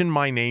 Mention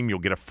my name. You'll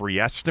get a free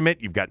estimate.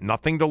 You've got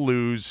nothing to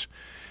lose.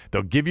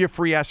 They'll give you a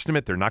free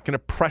estimate. They're not going to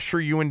pressure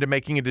you into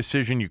making a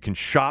decision. You can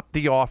shop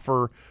the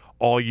offer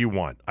all you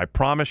want. I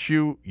promise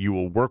you, you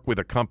will work with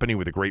a company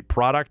with a great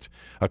product,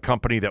 a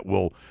company that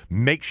will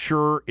make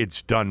sure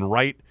it's done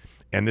right,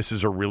 and this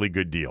is a really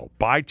good deal.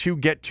 Buy two,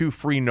 get two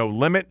free, no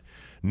limit.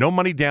 No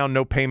money down,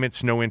 no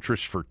payments, no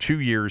interest for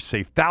 2 years.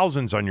 Save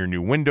thousands on your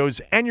new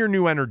windows and your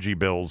new energy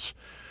bills.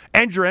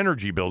 And your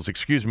energy bills,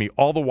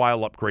 all the while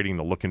upgrading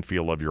the look and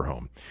feel of your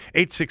home.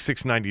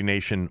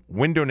 866-90-NATION,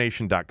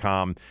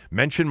 windownation.com.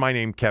 Mention my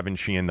name, Kevin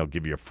Sheehan. They'll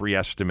give you a free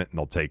estimate, and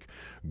they'll take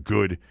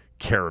good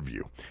care of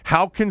you.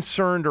 How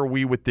concerned are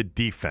we with the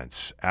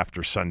defense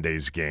after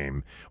Sunday's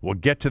game? We'll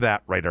get to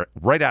that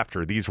right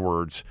after these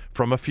words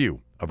from a few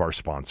of our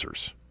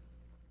sponsors.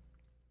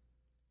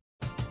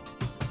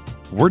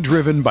 We're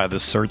driven by the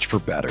search for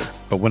better.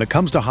 But when it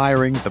comes to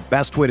hiring, the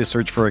best way to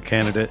search for a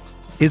candidate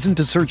isn't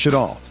to search at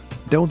all.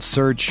 Don't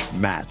search,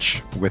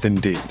 match with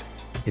Indeed.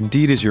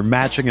 Indeed is your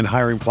matching and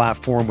hiring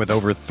platform with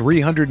over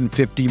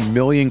 350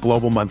 million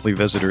global monthly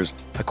visitors,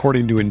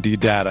 according to Indeed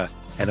data,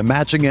 and a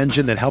matching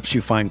engine that helps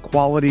you find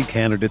quality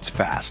candidates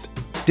fast.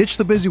 Ditch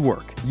the busy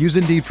work. Use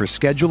Indeed for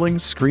scheduling,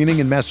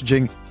 screening, and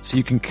messaging so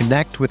you can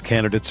connect with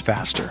candidates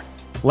faster.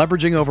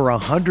 Leveraging over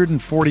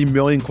 140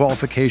 million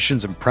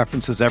qualifications and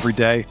preferences every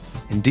day,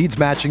 Indeed's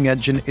matching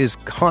engine is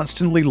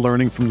constantly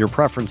learning from your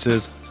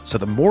preferences, so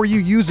the more you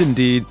use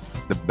Indeed,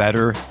 the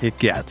better it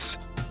gets.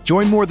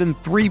 Join more than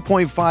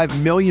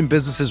 3.5 million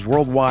businesses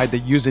worldwide that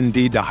use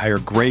Indeed to hire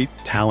great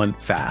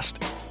talent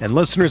fast. And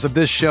listeners of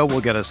this show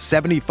will get a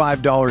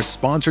 $75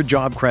 sponsored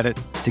job credit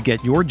to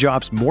get your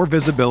jobs more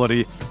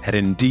visibility at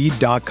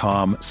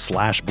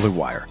Indeed.com/Blue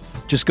Wire.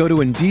 Just go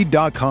to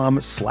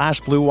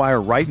Indeed.com/Blue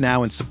Wire right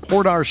now and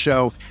support our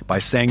show by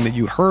saying that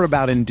you heard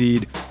about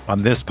Indeed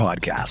on this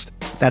podcast.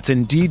 That's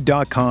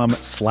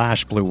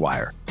Indeed.com/Blue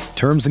Wire.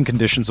 Terms and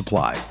conditions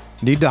apply.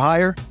 Need to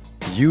hire?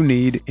 You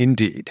need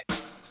Indeed.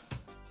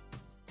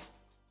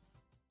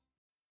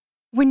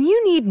 When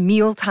you need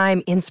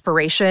mealtime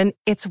inspiration,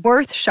 it's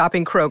worth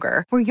shopping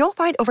Kroger, where you'll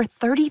find over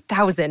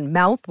 30,000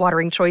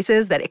 mouth-watering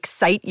choices that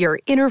excite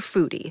your inner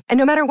foodie. And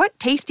no matter what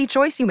tasty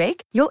choice you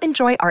make, you'll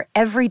enjoy our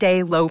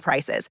everyday low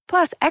prices,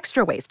 plus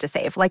extra ways to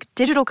save, like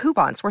digital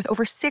coupons worth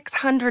over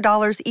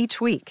 $600 each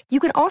week. You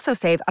can also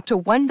save up to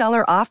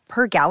 $1 off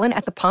per gallon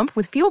at the pump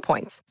with fuel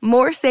points.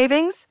 More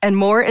savings and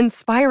more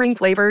inspiring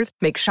flavors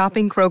make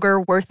shopping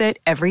Kroger worth it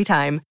every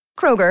time.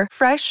 Kroger,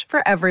 fresh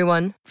for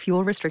everyone.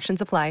 Fuel restrictions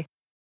apply.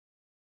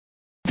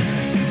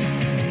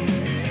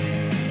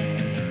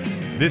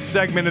 This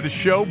segment of the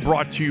show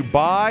brought to you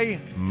by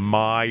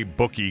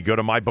MyBookie. Go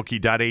to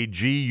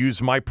mybookie.ag.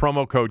 Use my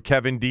promo code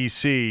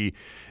KevinDC.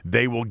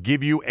 They will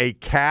give you a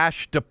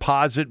cash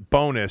deposit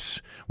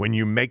bonus when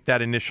you make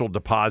that initial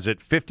deposit.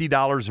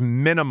 $50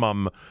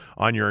 minimum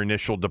on your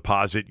initial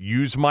deposit.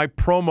 Use my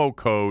promo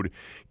code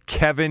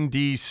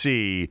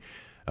KevinDC.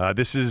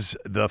 This is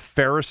the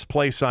fairest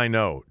place I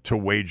know to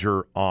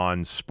wager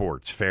on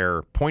sports.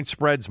 Fair point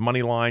spreads,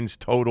 money lines,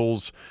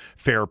 totals,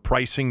 fair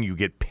pricing. You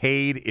get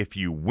paid if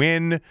you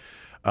win.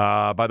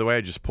 By the way,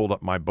 I just pulled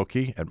up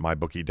MyBookie at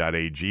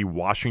mybookie.ag.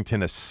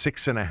 Washington, a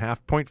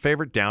 6.5-point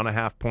favorite, down a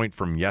half point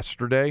from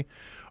yesterday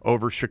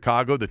over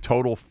Chicago. The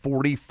total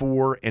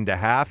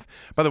 44.5.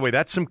 By the way,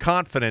 that's some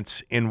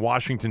confidence in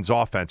Washington's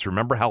offense.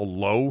 Remember how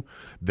low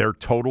their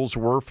totals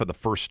were for the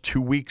first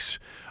 2 weeks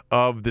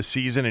of the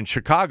season, and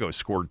Chicago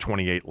scored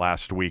 28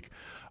 last week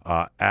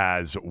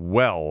as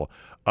well.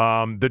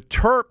 The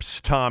Terps,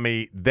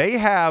 Tommy, they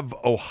have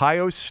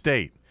Ohio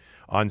State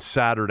on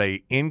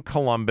Saturday in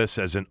Columbus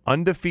as an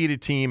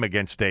undefeated team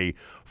against a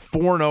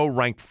 4-0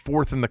 ranked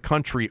fourth in the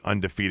country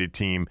undefeated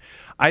team.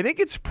 I think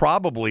it's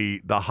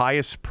probably the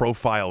highest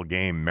profile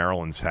game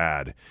Maryland's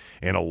had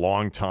in a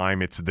long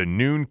time. It's the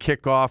noon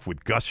kickoff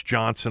with Gus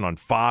Johnson on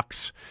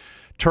Fox.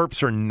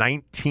 Terps are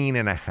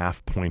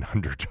 19.5-point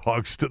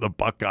underdogs to the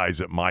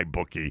Buckeyes at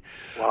MyBookie.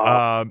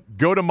 Wow.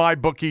 Go to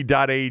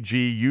mybookie.ag.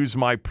 Use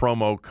my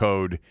promo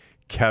code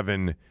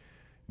KevinDC.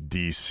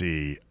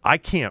 I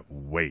can't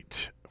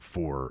wait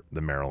for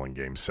the Maryland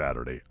game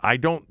Saturday. I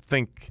don't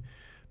think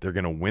they're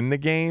going to win the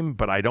game,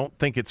 but I don't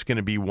think it's going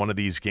to be one of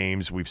these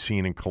games we've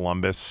seen in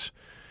Columbus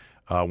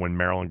when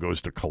Maryland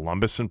goes to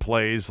Columbus and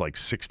plays, like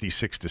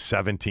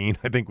 66-17,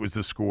 I think was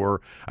the score.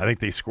 I think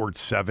they scored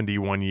 70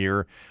 one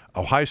year.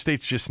 Ohio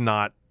State's just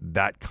not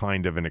that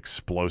kind of an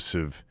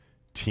explosive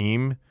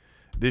team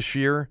this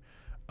year.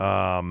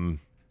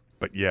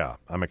 But yeah,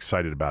 I'm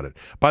excited about it.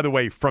 By the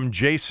way, from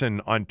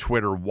Jason on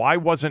Twitter, why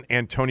wasn't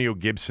Antonio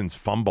Gibson's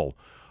fumble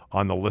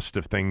on the list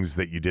of things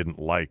that you didn't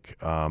like?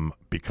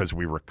 Because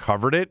we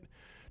recovered it.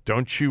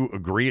 Don't you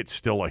agree it's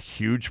still a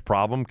huge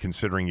problem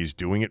considering he's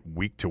doing it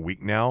week to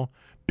week now?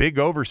 Big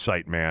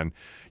oversight, man.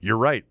 You're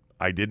right.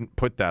 I didn't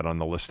put that on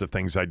the list of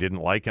things I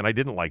didn't like, and I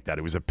didn't like that.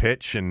 It was a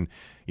pitch, and,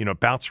 it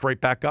bounced right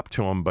back up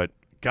to him. But,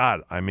 God,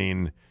 I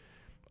mean,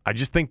 I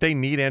just think they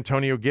need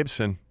Antonio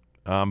Gibson.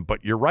 But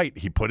you're right.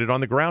 He put it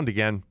on the ground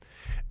again,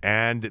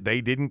 and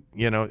they didn't,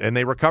 and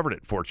they recovered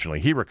it,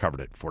 fortunately. He recovered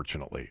it,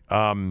 fortunately.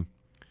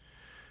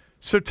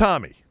 So,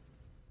 Tommy,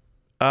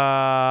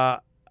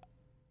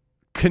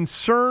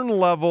 concern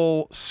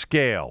level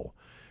scale,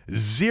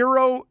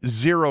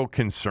 0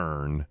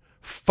 concern,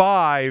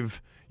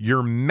 5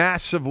 you're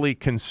massively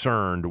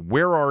concerned.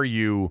 Where are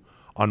you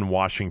on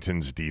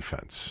Washington's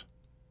defense?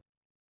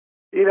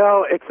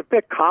 It's a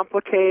bit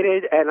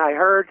complicated, and I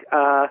heard,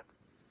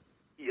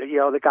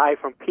 the guy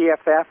from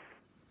PFF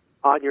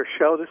on your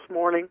show this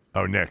morning.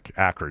 Oh, Nick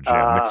Ackridge.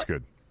 Yeah, Nick's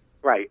good.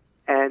 Right,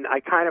 and I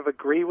kind of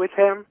agree with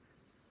him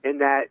in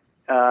that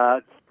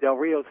Del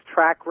Rio's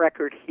track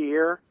record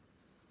here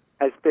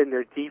has been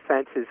his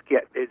defenses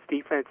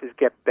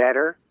get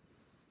better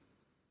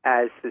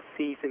as the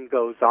season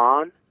goes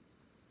on.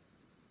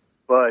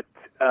 But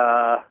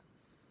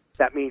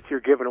that means you're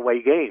giving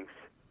away games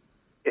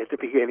at the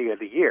beginning of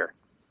the year.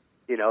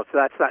 So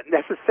that's not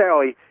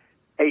necessarily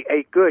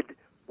a good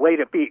way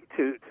to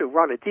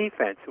run a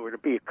defense or to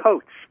be a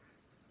coach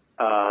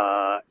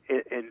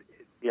in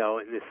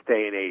this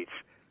day and age.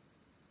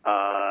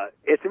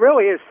 It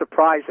really is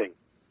surprising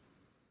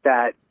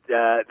that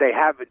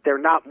they're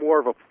not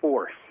more of a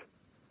force.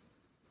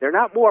 They're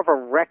not more of a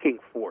wrecking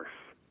force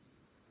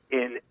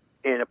in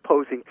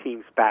opposing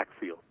teams'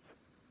 backfields,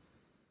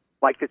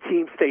 like the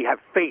teams they have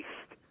faced.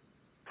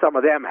 Some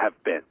of them have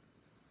been.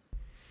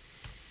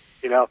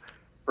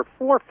 For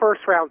 4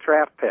 first-round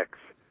draft picks,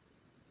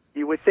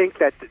 you would think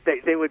that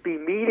they would be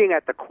meeting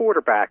at the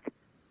quarterback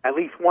at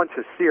least once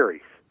a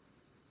series,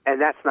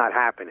 and that's not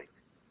happening.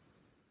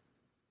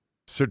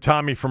 So,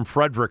 Tommy from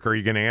Frederick, are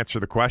you going to answer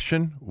the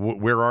question?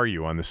 Where are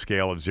you on the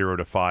scale of 0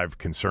 to 5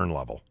 concern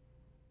level?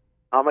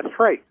 I'm a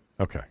 3.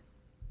 Okay.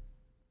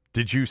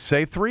 Did you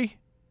say 3?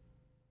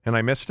 And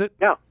I missed it?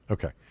 No.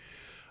 Okay.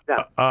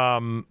 No.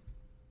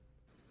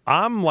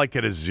 I'm like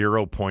at a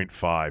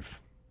 0.5.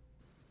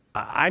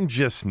 I'm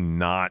just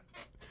not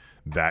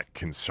that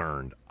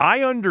concerned.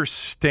 I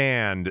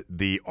understand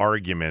the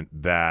argument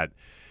that,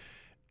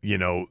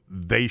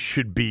 they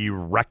should be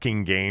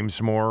wrecking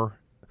games more.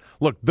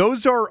 Look,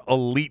 those are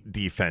elite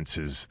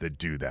defenses that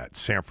do that.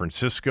 San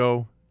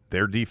Francisco,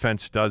 their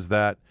defense does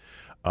that.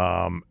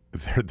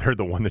 They're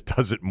the one that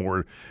does it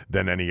more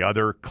than any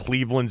other.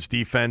 Cleveland's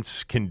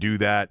defense can do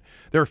that.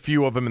 There are a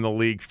few of them in the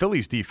league.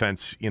 Philly's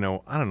defense, I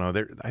don't know.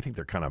 I think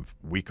they're kind of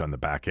weak on the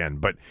back end.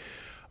 But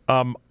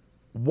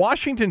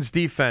Washington's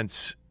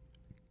defense,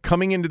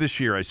 coming into this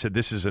year, I said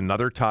this is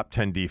another top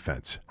 10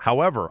 defense.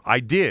 However, I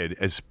did,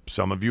 as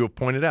some of you have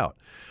pointed out,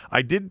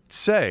 I did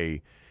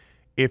say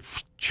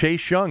if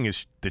Chase Young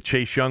is the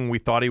Chase Young we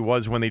thought he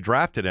was when they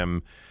drafted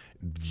him,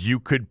 you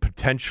could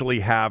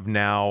potentially have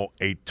now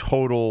a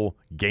total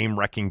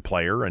game-wrecking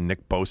player, a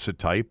Nick Bosa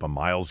type, a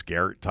Myles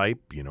Garrett type,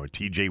 a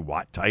T.J.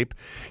 Watt type,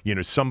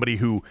 somebody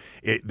who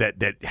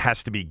that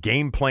has to be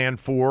game planned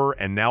for,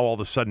 and now all of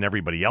a sudden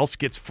everybody else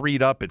gets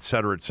freed up, et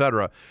cetera, et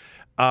cetera.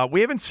 We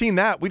haven't seen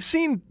that. We've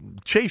seen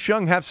Chase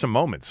Young have some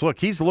moments. Look,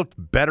 he's looked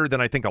better than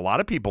I think a lot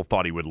of people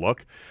thought he would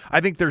look. I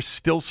think there's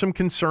still some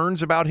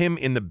concerns about him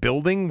in the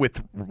building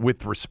with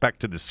respect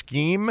to the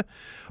scheme,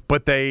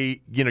 but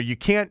you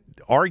can't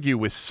argue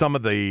with some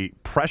of the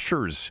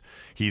pressures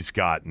he's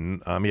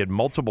gotten. He had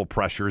multiple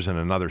pressures and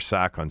another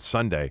sack on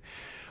Sunday.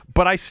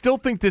 But I still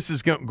think this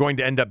is going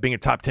to end up being a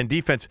top 10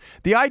 defense.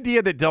 The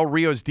idea that Del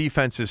Rio's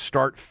defenses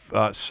start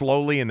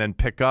slowly and then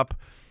pick up,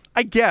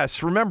 I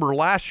guess, remember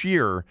last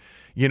year,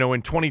 in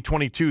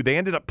 2022, they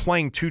ended up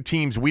playing 2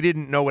 teams. We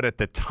didn't know it at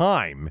the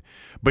time,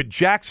 but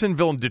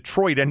Jacksonville and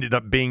Detroit ended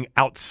up being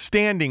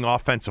outstanding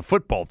offensive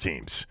football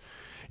teams,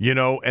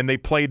 and they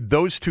played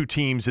those 2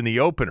 teams in the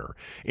opener.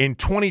 In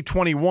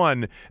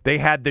 2021, they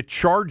had the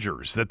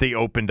Chargers that they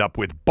opened up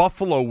with.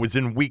 Buffalo was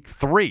in week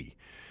 3.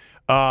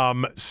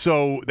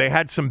 So they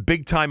had some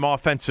big-time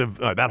offensive,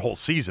 that whole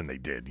season they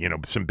did,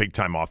 some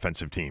big-time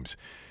offensive teams.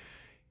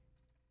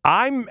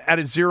 I'm at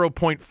a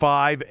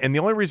 0.5, and the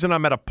only reason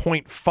I'm at a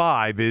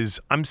 0.5 is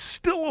I'm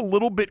still a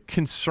little bit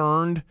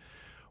concerned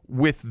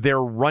with their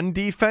run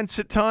defense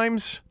at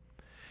times.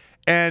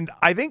 And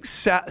I think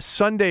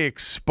Sunday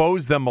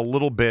exposed them a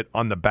little bit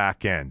on the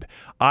back end.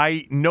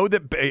 I know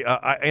that,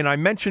 and I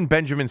mentioned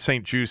Benjamin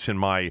St-Juste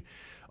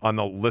on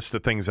the list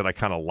of things that I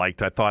kind of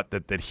liked. I thought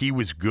that he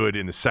was good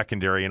in the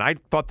secondary, and I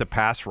thought the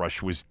pass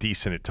rush was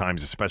decent at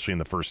times, especially in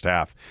the first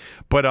half.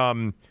 But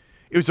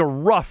it was a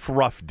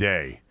rough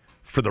day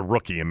for the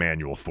rookie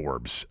Emmanuel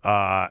Forbes.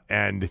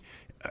 You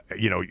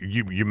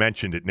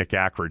mentioned it, Nick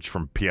Ackridge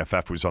from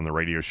PFF was on the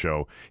radio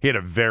show. He had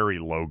a very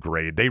low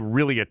grade. They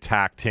really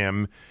attacked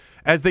him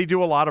as they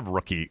do a lot of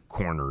rookie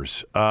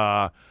corners.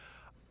 I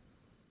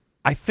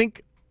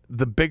think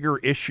the bigger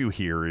issue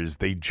here is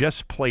they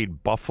just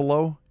played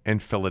Buffalo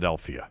and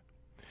Philadelphia.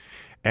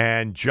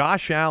 And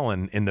Josh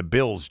Allen and the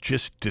Bills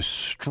just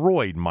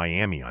destroyed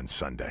Miami on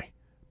Sunday,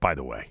 by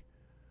the way.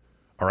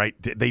 All right?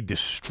 They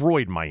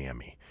destroyed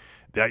Miami.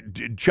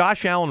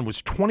 Josh Allen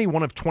was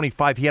 21 of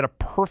 25. He had a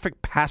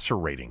perfect passer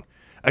rating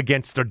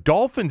against a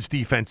Dolphins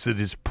defense that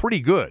is pretty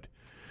good.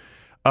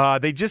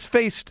 They just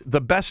faced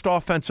the best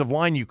offensive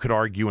line, you could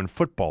argue, in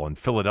football in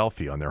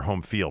Philadelphia on their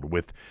home field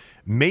with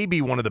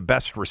maybe one of the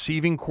best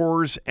receiving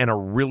corps and a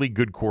really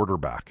good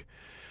quarterback.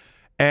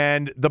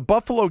 And the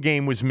Buffalo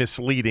game was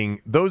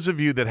misleading. Those of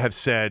you that have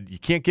said you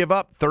can't give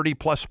up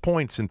 30-plus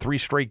points in 3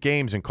 straight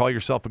games and call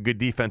yourself a good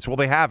defense, well,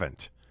 they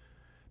haven't.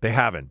 They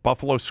haven't.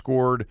 Buffalo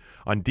scored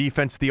on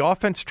defense. The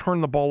offense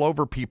turned the ball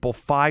over people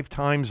 5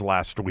 times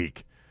last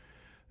week.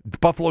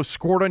 Buffalo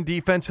scored on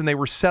defense, and they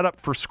were set up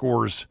for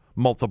scores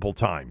multiple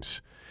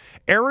times.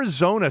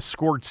 Arizona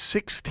scored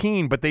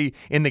 16, but they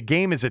in the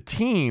game as a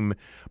team,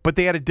 but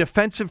they had a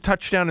defensive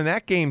touchdown in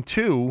that game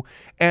too,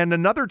 and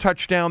another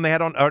touchdown they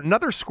had on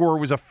another score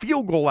was a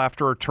field goal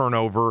after a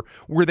turnover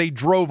where they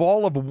drove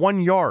all of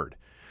 1 yard.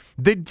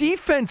 The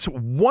defense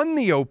won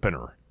the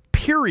opener,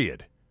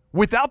 period.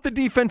 Without the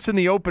defense in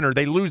the opener,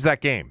 they lose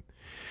that game.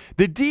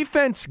 The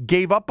defense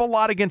gave up a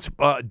lot against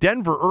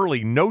Denver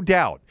early, no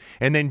doubt.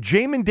 And then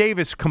Jamin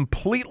Davis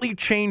completely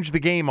changed the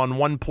game on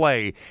one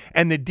play,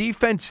 and the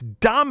defense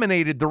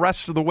dominated the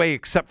rest of the way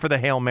except for the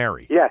Hail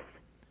Mary. Yes.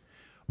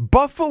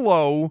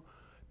 Buffalo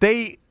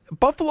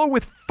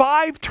with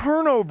 5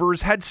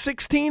 turnovers had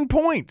 16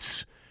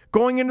 points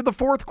going into the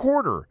fourth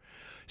quarter.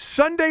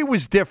 Sunday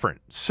was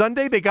different.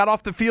 Sunday, they got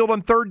off the field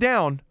on 3rd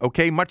down,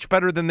 okay, much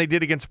better than they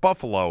did against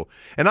Buffalo.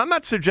 And I'm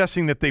not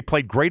suggesting that they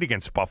played great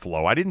against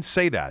Buffalo. I didn't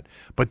say that.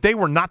 But they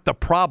were not the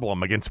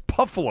problem against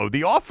Buffalo.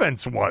 The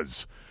offense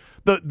was.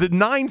 The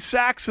 9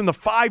 sacks and the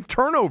 5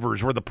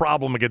 turnovers were the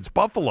problem against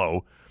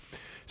Buffalo.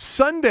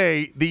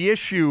 Sunday, the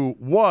issue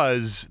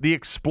was the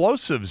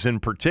explosives in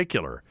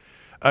particular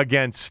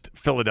against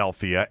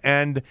Philadelphia.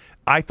 And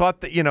I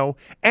thought that,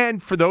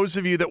 and for those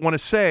of you that want to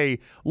say,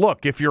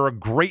 look, if you're a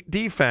great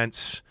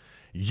defense,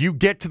 you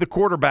get to the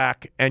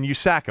quarterback and you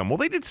sack him. Well,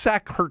 they did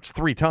sack Hurts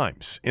 3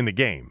 times in the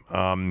game.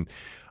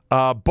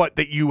 But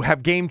that you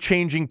have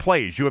game-changing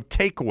plays. You have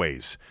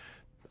takeaways.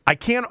 I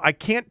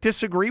can't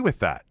disagree with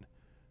that.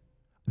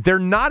 They're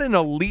not an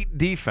elite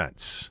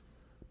defense,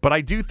 but I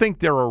do think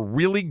they're a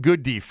really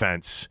good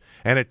defense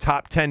and a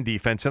top 10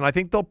 defense, and I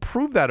think they'll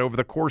prove that over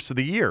the course of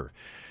the year.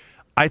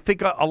 I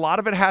think a lot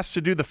of it has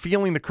to do,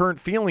 the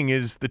current feeling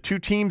is the 2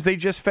 teams they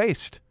just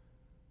faced.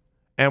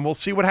 And we'll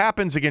see what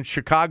happens against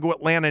Chicago,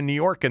 Atlanta, and New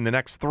York in the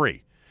next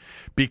 3.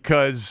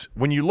 Because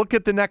when you look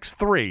at the next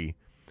 3,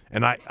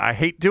 and I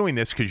hate doing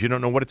this because you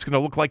don't know what it's going to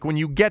look like when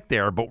you get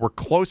there, but we're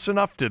close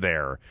enough to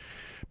there.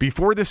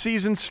 Before the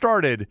season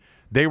started,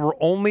 they were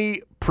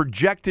only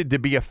projected to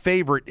be a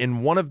favorite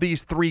in one of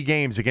these 3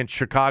 games against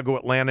Chicago,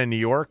 Atlanta, and New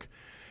York.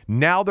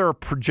 Now they're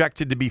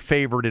projected to be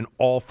favored in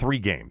all 3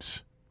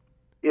 games.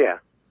 Yeah.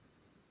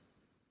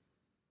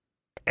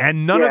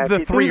 And none of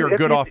the 3 are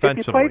good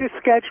offensively. If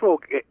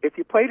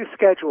you played a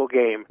schedule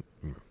game,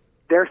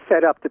 they're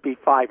set up to be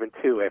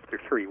 5-2 after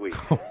 3 weeks.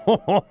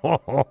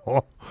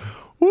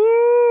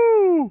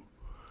 Woo!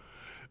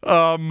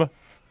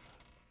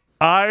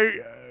 I'd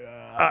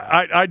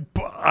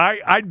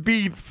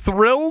be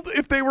thrilled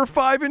if they were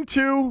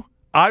 5-2.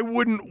 I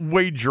wouldn't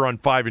wager on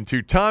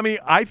 5-2. Tommy,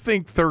 I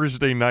think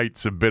Thursday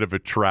night's a bit of a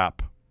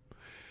trap.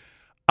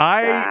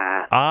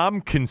 I'm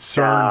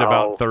concerned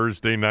about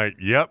Thursday night.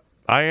 Yep,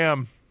 I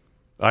am.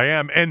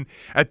 And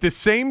at the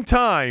same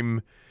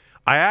time,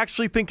 I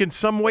actually think in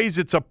some ways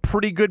it's a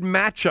pretty good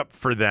matchup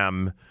for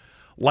them.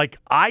 Like,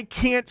 I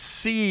can't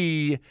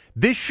see –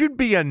 this should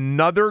be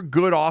another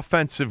good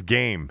offensive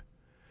game.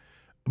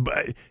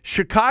 But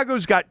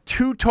Chicago's got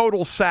 2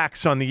 total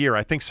sacks on the year.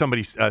 I think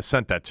somebody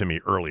sent that to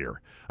me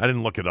earlier. I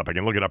didn't look it up. I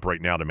can look it up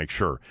right now to make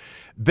sure.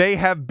 They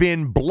have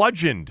been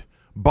bludgeoned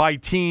by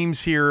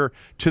teams here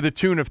to the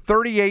tune of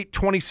 38,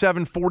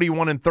 27,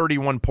 41, and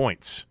 31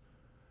 points.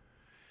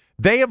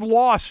 They have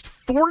lost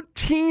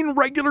 14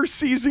 regular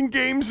season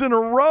games in a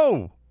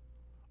row.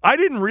 I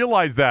didn't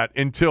realize that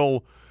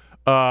until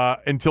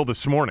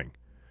this morning.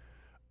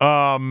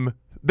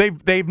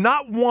 They've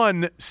not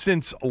won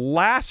since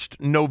last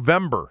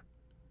November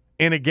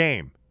in a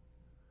game.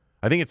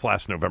 I think it's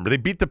last November. They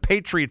beat the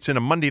Patriots in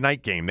a Monday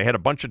night game. They had a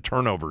bunch of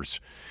turnovers,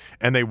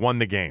 and they won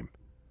the game.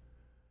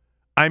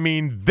 I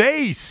mean,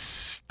 they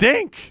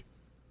stink.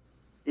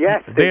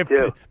 Yes, they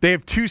do. They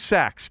have 2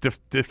 sacks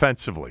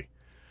defensively.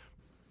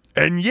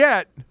 And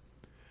yet,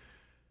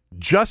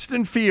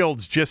 Justin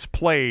Fields just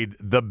played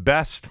the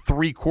best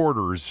 3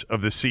 quarters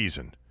of the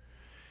season.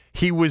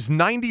 He was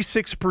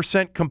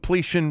 96%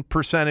 completion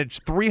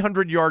percentage,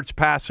 300 yards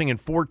passing, and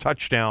 4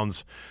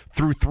 touchdowns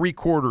through 3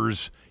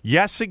 quarters.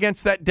 Yes,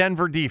 against that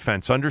Denver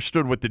defense.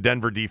 Understood what the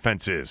Denver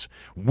defense is.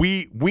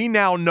 We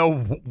now know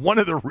one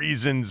of the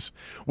reasons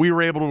we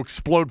were able to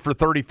explode for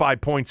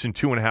 35 points in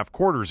 2.5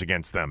 quarters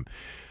against them.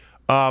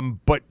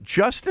 But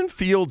Justin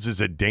Fields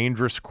is a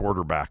dangerous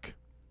quarterback.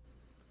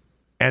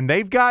 And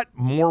they've got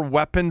more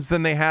weapons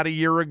than they had a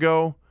year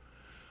ago.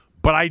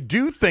 But I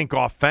do think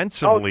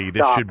offensively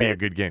this should be a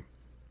good game.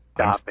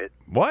 Stop it.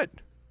 What?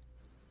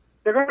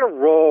 They're going to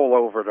roll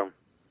over them.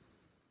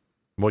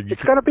 Well,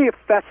 It's going to be a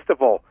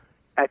festival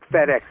at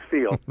FedEx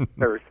Field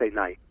Thursday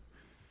night.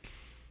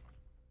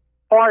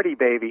 Party,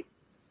 baby.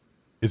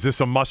 Is this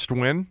a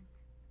must-win?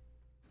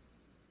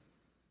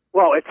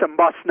 Well, it's a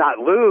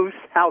must-not-lose.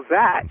 How's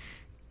that?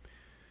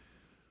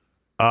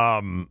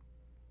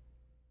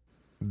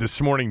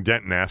 This morning,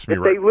 Denton asked me...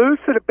 If they lose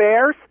to the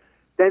Bears,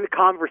 then the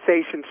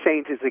conversation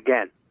changes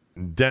again.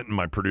 Denton,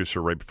 my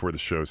producer, right before the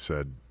show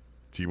said,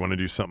 do you want to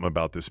do something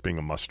about this being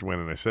a must-win?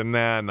 And I said,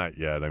 nah, not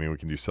yet. I mean, we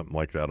can do something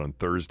like that on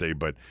Thursday.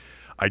 But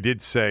I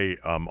did say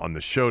on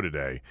the show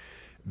today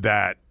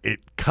that it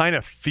kind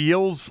of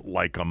feels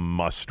like a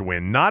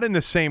must-win. Not in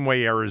the same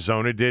way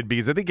Arizona did,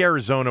 because I think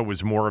Arizona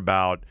was more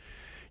about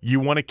you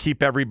want to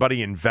keep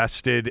everybody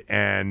invested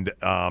and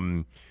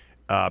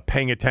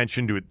paying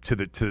attention to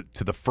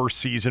the first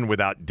season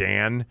without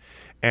Dan,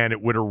 and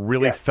it would have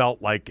really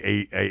felt like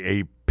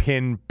a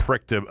pin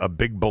pricked a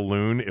big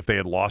balloon if they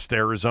had lost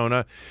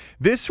Arizona.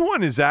 This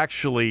one is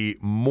actually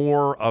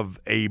more of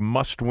a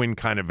must-win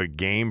kind of a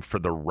game for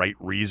the right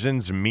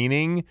reasons,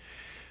 meaning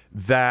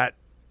that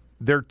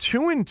they're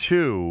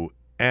 2-2,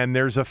 and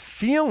there's a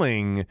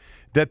feeling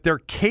that they're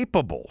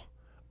capable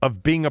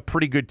of being a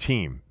pretty good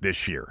team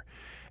this year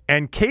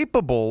and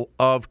capable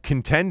of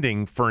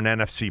contending for an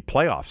NFC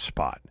playoff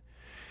spot.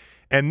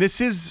 And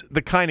this is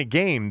the kind of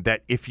game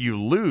that if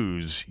you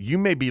lose, you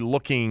may be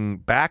looking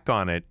back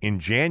on it in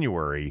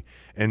January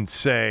and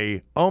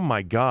say, oh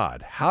my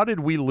God, how did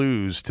we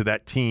lose to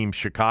that team,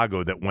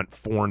 Chicago, that went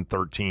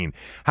 4-13?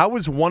 How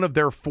was one of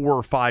their 4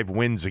 or 5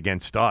 wins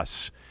against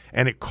us,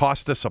 and it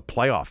cost us a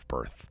playoff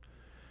berth?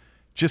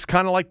 Just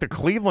kind of like the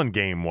Cleveland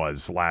game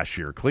was last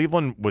year.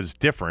 Cleveland was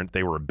different.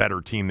 They were a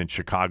better team than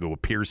Chicago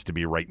appears to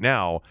be right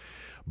now.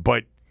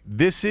 But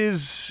this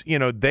is,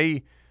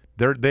 they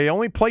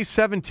only play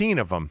 17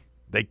 of them.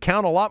 They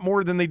count a lot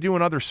more than they do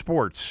in other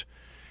sports.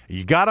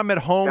 You got them at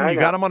home. You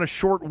got them on a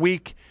short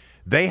week.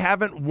 They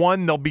haven't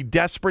won. They'll be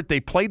desperate. They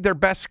played their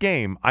best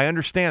game. I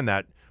understand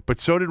that.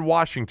 But so did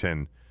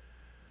Washington.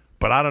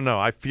 But I don't know.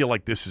 I feel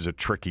like this is a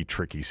tricky,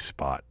 tricky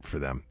spot for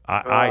them.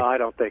 I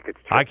don't think it's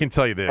tricky. I can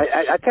tell you this.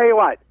 I tell you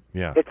what.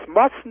 Yeah. It's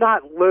must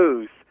not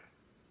lose,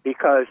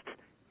 because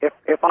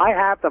if I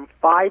have them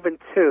 5-2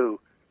 in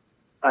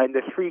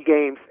the 3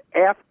 games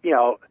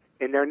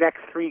in their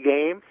next 3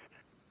 games,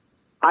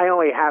 I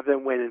only have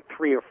them winning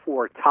 3 or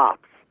 4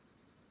 tops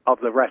of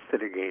the rest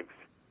of the games.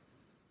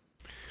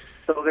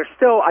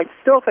 So I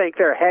still think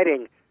they're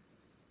heading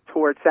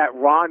towards that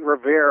Ron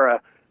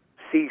Rivera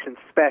season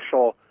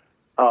special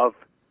of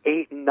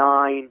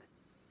 8-9,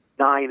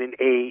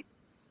 9-8,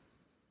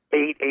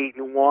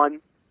 8-1,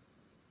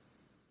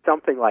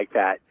 something like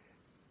that.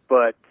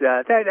 But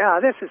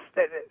this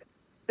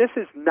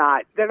is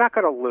not. They're not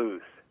going to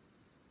lose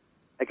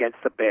against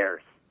the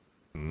Bears.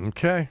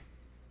 Okay.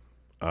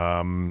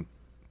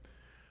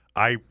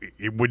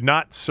 It would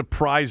not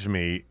surprise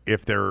me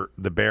if the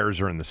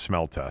Bears are in the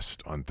smell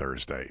test on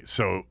Thursday.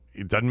 So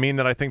it doesn't mean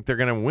that I think they're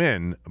going to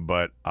win,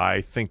 but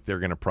I think they're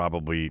going to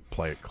probably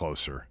play it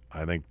closer.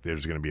 I think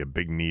there's going to be a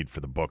big need for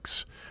the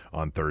books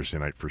on Thursday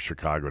night for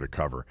Chicago to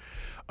cover.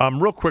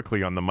 Real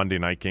quickly on the Monday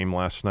night game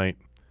last night,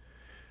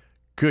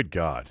 good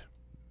God,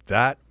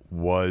 that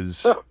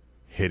was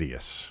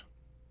hideous.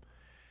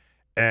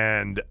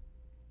 And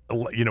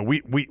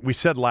we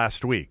said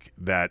last week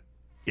that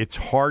it's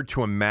hard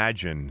to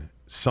imagine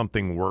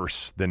something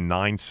worse than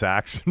 9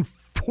 sacks and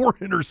 4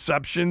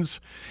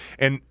 interceptions.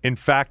 And in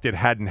fact, it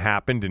hadn't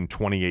happened in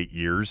 28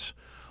 years.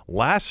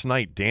 Last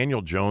night,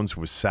 Daniel Jones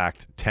was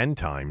sacked 10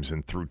 times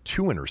and threw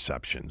 2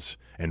 interceptions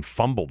and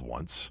fumbled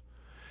once.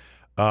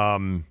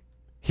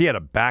 He had a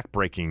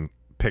back-breaking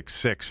pick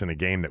 6 in a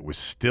game that was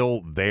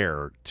still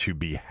there to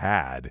be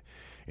had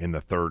in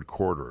the third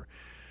quarter.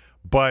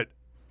 But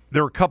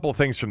there were a couple of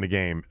things from the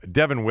game.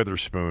 Devin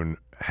Witherspoon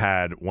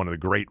had one of the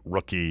great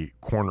rookie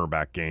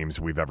cornerback games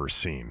we've ever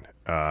seen.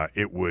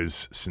 It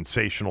was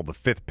sensational. The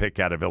 5th pick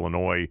out of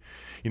Illinois.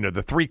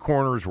 The 3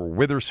 corners were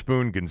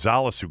Witherspoon,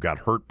 Gonzalez, who got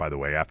hurt, by the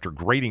way, after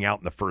grading out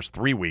in the first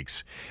 3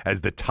 weeks as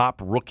the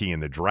top rookie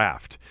in the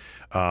draft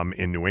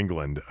in New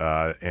England.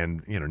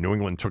 And New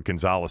England took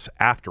Gonzalez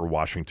after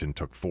Washington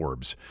took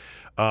Forbes.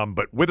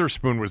 But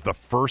Witherspoon was the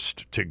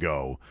first to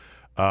go.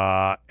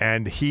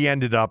 And he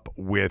ended up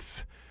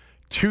with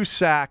 2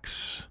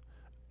 sacks,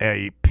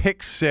 a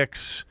pick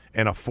 6,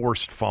 and a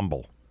forced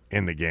fumble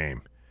in the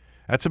game.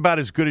 That's about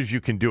as good as you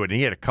can do it. And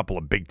he had a couple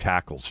of big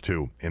tackles,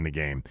 too, in the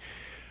game.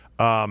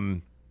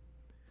 That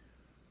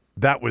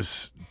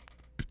was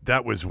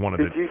one of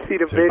the... Did you see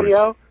the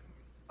video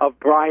of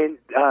Brian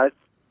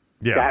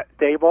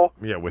Dable?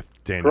 Yeah, with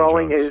Daniel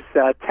throwing Jones.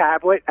 His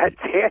tablet at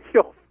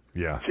Daniel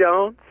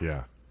Jones?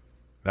 Yeah.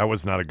 That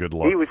was not a good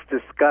look. He was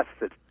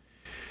disgusted.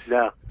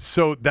 No.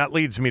 So that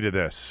leads me to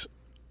this.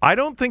 I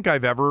don't think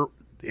I've ever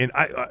and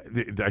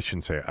I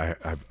shouldn't say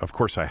of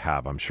course I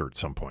have, I'm sure at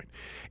some point.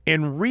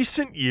 In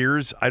recent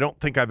years, I don't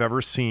think I've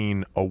ever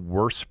seen a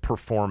worse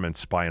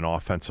performance by an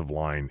offensive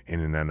line in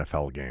an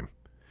NFL game.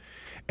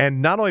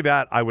 And not only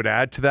that, I would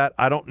add to that,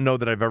 I don't know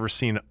that I've ever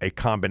seen a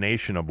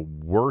combination of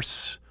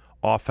worse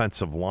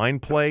offensive line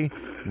play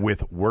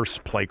with worse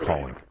play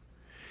calling.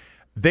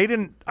 They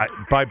didn't,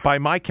 by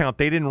my count,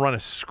 they didn't run a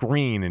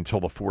screen until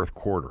the fourth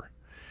quarter.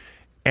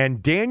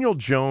 And Daniel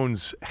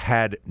Jones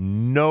had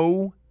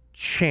no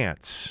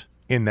chance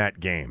in that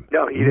game.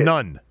 No, he didn't.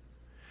 None.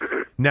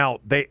 Now,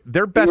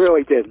 their best, he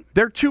really didn't.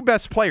 Their two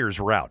best players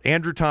were out.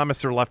 Andrew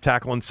Thomas, their left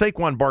tackle, and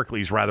Saquon Barkley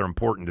is rather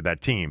important to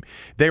that team.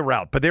 They were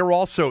out, but they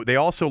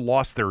also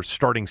lost their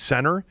starting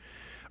center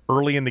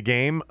early in the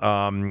game.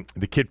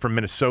 The kid from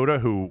Minnesota,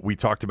 who we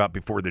talked about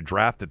before the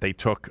draft, that they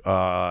took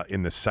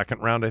in the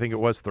second round, I think it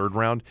was, third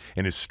round,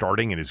 and is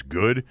starting and is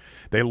good.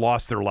 They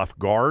lost their left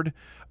guard.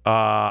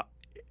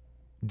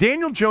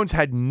 Daniel Jones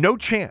had no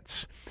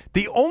chance.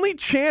 The only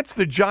chance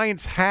the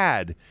Giants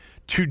had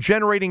to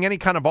generating any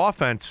kind of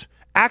offense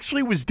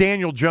actually was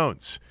Daniel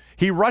Jones.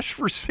 He rushed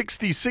for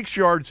 66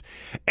 yards,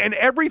 and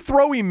every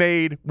throw he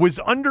made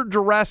was under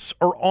duress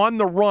or on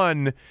the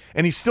run,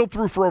 and he still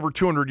threw for over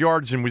 200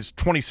 yards and was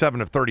 27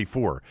 of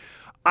 34.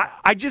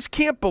 I just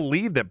can't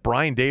believe that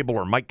Brian Daboll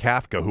or Mike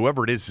Kafka,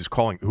 whoever it is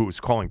who was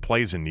calling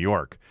plays in New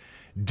York,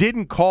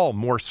 didn't call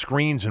more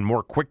screens and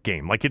more quick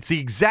game. Like, it's the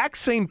exact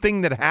same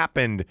thing that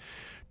happened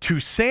to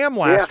Sam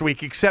last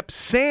week, except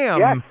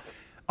Sam,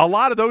 a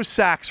lot of those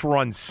sacks were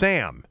on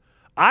Sam.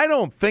 I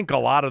don't think a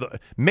lot of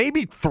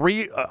maybe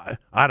three,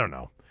 I don't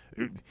know.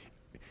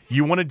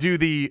 You want to do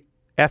the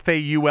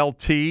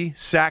FAULT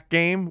sack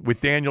game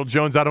with Daniel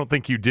Jones? I don't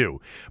think you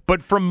do.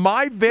 But from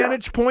my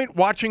vantage point,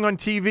 watching on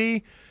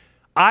TV,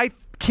 I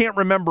can't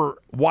remember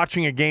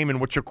watching a game in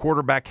which a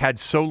quarterback had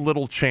so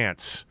little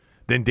chance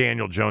than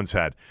Daniel Jones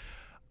had.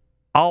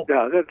 No,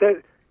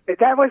 that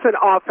was an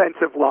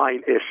offensive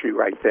line issue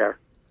right there.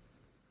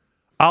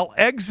 I'll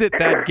exit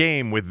that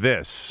game with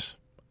this.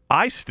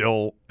 I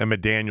still am a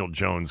Daniel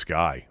Jones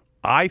guy.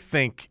 I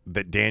think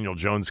that Daniel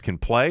Jones can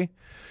play.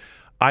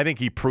 I think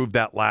he proved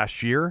that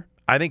last year.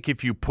 I think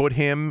if you put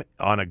him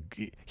on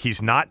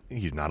he's not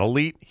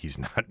elite. He's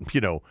not,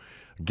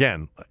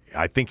 again,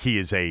 I think he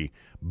is a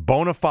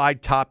bona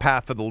fide top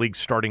half of the league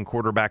starting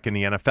quarterback in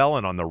the NFL,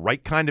 and on the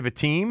right kind of a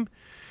team,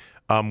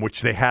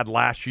 which they had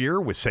last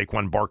year with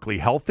Saquon Barkley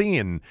healthy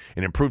and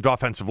an improved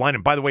offensive line.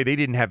 And by the way, they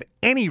didn't have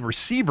any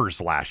receivers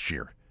last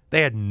year.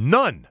 They had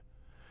none.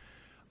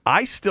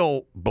 I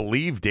still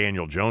believe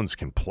Daniel Jones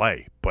can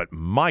play, but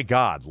my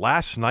God,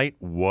 last night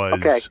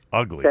was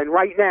ugly. Then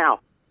right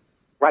now,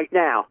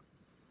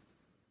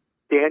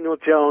 Daniel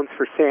Jones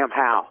for Sam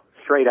Howell,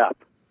 straight up.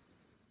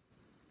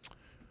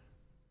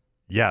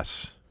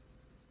 Yes.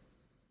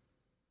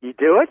 You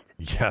do it?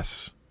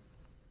 Yes.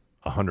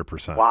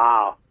 100%.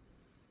 Wow.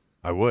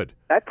 I would.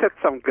 That took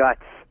some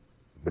guts.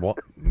 Well,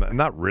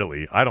 not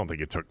really. I don't think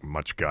it took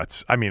much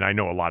guts. I mean, I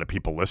know a lot of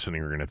people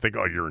listening are going to think,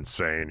 "Oh, you're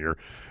insane. You're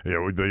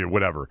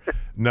whatever."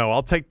 No,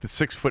 I'll take the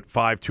 6'5",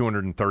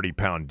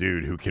 230-pound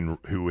dude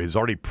who has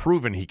already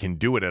proven he can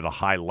do it at a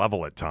high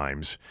level at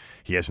times.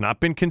 He has not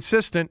been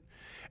consistent,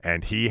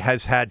 and he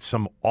has had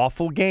some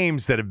awful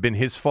games that have been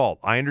his fault.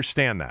 I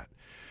understand that.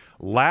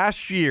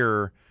 Last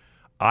year,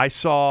 I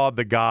saw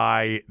the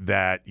guy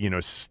that,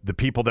 the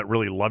people that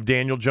really love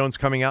Daniel Jones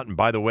coming out. And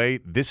by the way,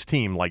 this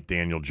team liked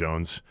Daniel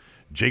Jones.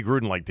 Jay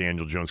Gruden liked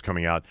Daniel Jones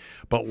coming out.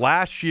 But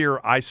last year,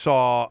 I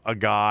saw a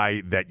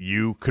guy that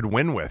you could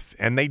win with.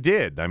 And they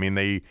did. I mean,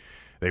 they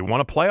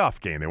won a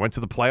playoff game. They went to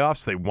the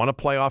playoffs. They won a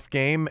playoff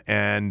game.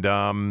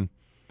 And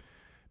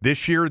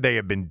this year, they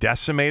have been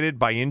decimated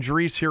by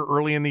injuries here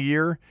early in the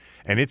year.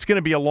 And it's going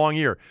to be a long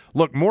year.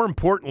 Look, more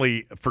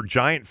importantly for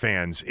Giant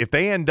fans, if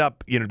they end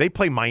up, they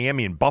play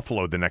Miami and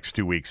Buffalo the next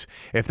 2 weeks.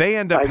 If they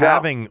end up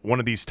having one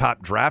of these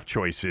top draft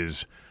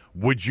choices,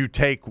 would you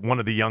take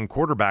one of the young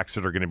quarterbacks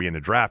that are going to be in the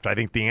draft? I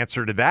think the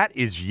answer to that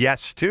is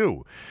yes,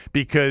 too.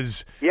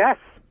 Because, yes.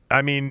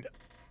 I mean,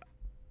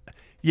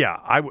 yeah,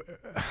 I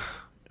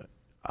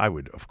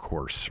would, of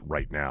course,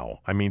 right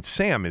now. I mean,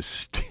 Sam is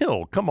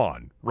still, come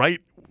on,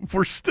 right?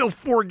 We're still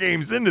 4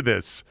 games into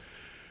this.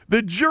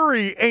 The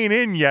jury ain't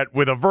in yet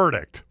with a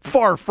verdict.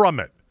 Far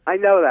from it. I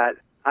know that.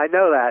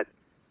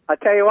 I'll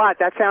tell you what,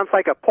 that sounds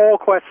like a poll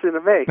question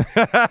to me.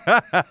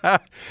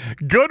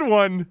 Good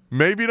one.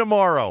 Maybe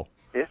tomorrow.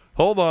 Yeah.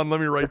 Hold on. Let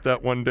me write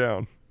that one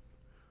down.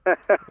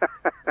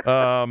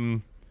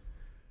 All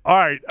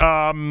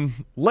right.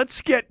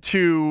 Let's get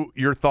to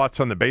your thoughts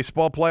on the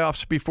baseball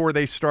playoffs before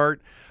they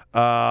start.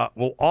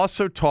 We'll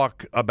also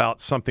talk about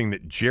something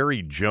that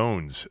Jerry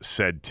Jones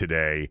said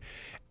today.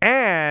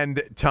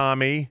 And,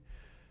 Tommy,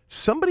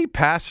 somebody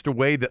passed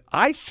away that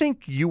I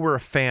think you were a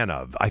fan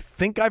of. I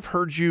think I've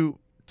heard you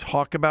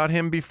talk about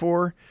him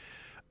before.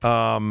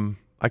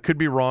 I could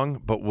be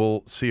wrong, but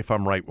we'll see if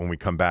I'm right when we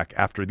come back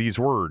after these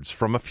words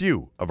from a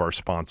few of our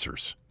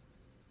sponsors.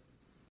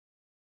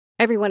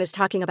 Everyone is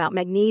talking about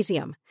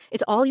magnesium.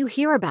 It's all you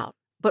hear about.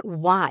 But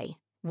why?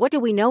 What do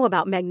we know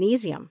about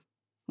magnesium?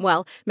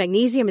 Well,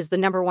 magnesium is the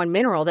number one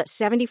mineral that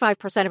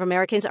 75% of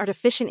Americans are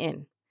deficient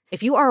in.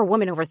 If you are a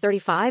woman over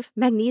 35,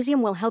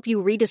 magnesium will help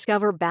you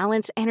rediscover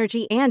balance,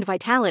 energy, and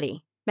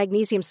vitality.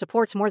 Magnesium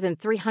supports more than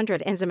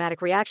 300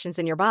 enzymatic reactions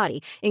in your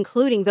body,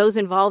 including those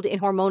involved in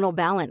hormonal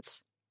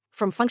balance.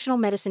 From functional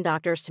medicine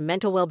doctors to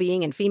mental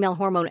well-being and female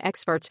hormone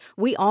experts,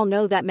 we all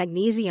know that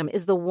magnesium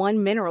is the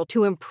one mineral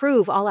to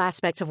improve all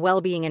aspects of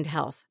well-being and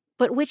health.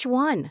 But which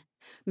one?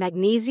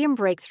 Magnesium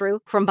Breakthrough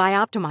from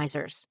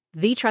Bioptimizers,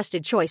 the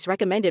trusted choice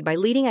recommended by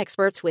leading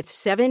experts with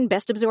 7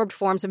 best-absorbed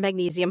forms of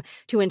magnesium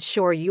to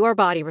ensure your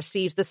body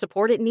receives the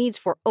support it needs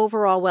for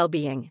overall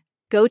well-being.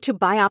 Go to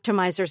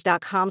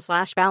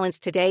bioptimizers.com/balance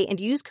today and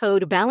use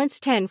code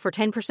BALANCE10 for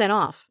 10%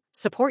 off.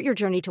 Support your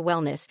journey to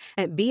wellness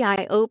at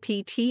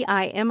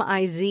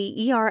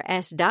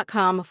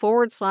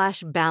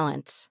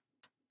bioptimizers.com/balance.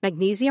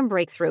 Magnesium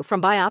Breakthrough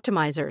from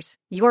Bioptimizers,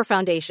 your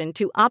foundation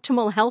to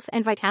optimal health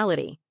and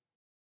vitality.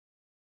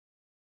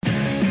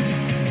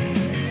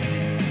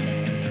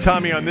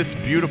 Tommy, on this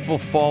beautiful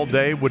fall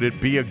day, would it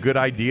be a good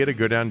idea to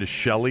go down to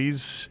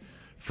Shelley's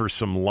for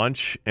some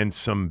lunch and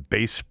some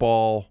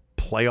baseball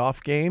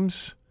playoff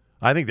games?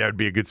 I think that would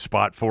be a good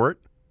spot for it.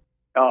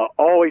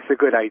 Always a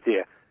good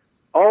idea.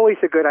 Always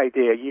a good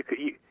idea.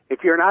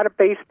 If you're not a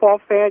baseball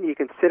fan, you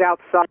can sit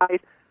outside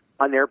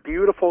on their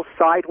beautiful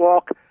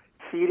sidewalk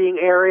seating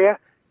area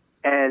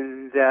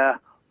and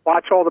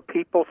watch all the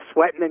people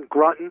sweating and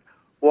grunting,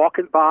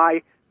 walking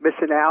by,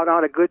 missing out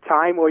on a good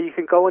time, or you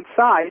can go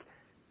inside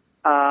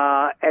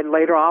and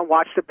later on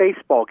watch the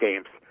baseball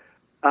games.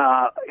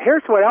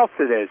 Here's what else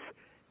it is.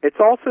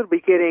 It's also the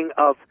beginning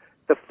of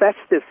the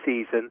festive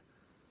season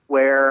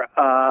where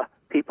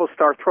people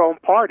start throwing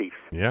parties,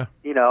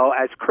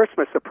 as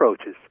Christmas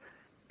approaches.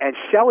 And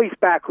Shelley's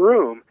Back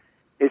Room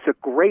is a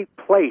great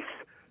place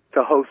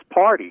to host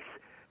parties.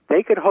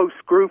 They can host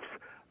groups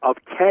of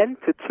 10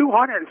 to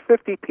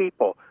 250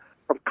 people,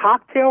 from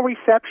cocktail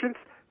receptions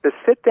to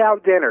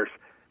sit-down dinners.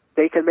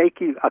 They can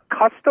make you a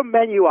custom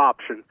menu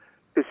option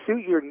to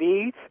suit your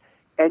needs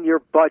and your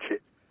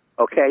budget,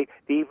 okay?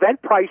 The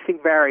event pricing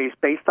varies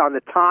based on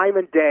the time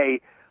and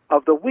day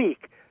of the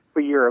week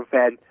for your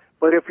event,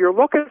 but if you're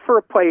looking for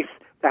a place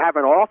to have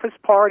an office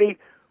party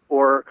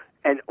or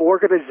an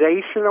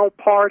organizational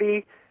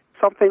party,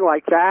 something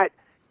like that,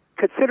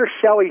 consider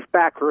Shelley's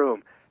Back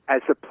Room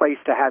as a place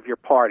to have your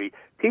party.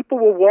 People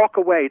will walk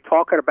away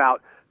talking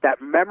about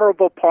that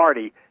memorable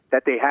party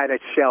that they had at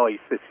Shelley's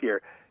this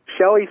year.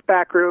 Shelley's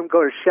Back Room,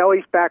 go to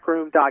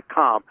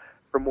shellysbackroom.com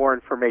for more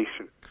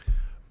information.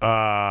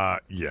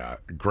 Yeah,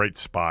 great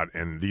spot.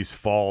 And these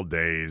fall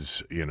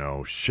days,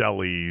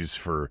 Shelley's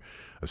for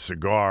a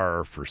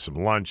cigar, for some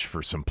lunch,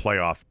 for some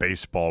playoff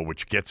baseball,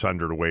 which gets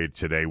underway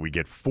today. We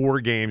get 4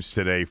 games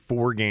today,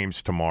 4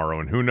 games tomorrow,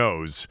 and who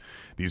knows,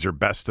 these are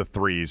best of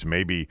 3s,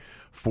 maybe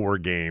 4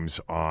 games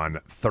on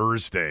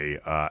Thursday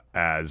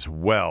as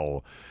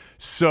well.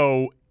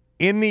 So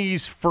in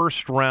these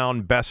first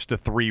round best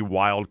of 3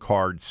 wild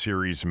card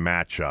series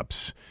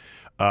matchups,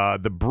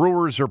 the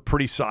Brewers are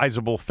pretty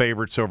sizable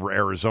favorites over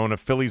Arizona.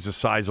 Philly's a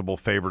sizable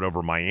favorite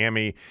over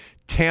Miami.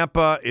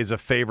 Tampa is a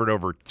favorite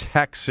over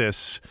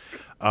Texas.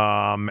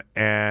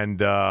 And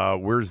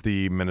where's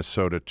the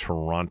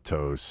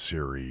Minnesota-Toronto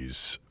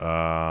series?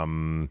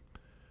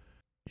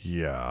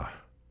 Yeah.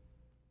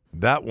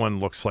 That one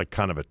looks like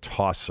kind of a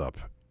toss-up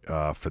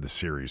for the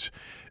series.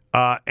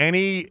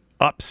 Any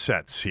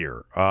upsets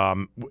here?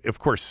 Of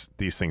course,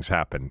 these things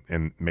happen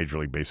in Major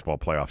League Baseball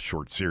playoff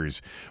short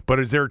series. But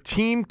is there a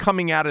team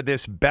coming out of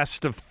this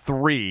best of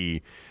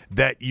 3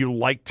 that you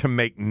like to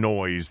make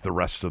noise the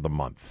rest of the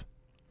month?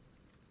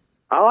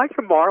 I like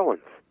the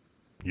Marlins.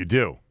 You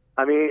do?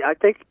 I mean, I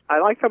think I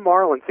like the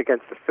Marlins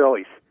against the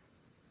Phillies.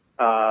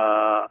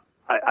 I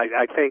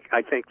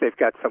think they've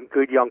got some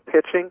good young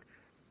pitching,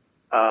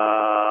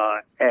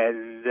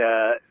 and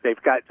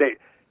they've got the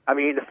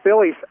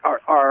Phillies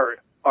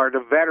are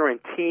the veteran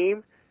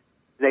team.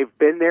 They've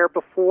been there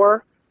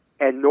before,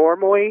 and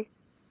normally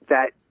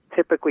that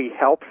typically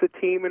helps a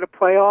team in the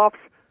playoffs.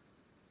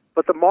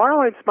 But the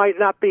Marlins might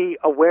not be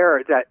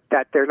aware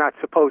that they're not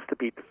supposed to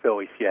beat the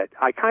Phillies yet.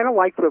 I kind of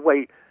like the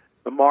way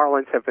the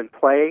Marlins have been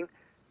playing.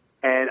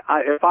 And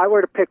if I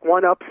were to pick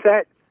one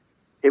upset,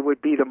 it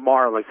would be the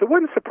Marlins. It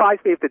wouldn't surprise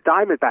me if the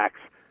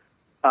Diamondbacks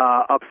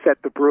upset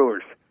the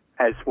Brewers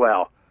as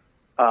well.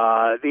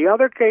 The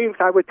other games,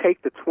 I would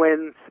take the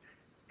Twins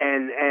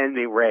and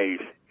the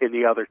Rays in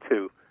the other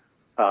 2,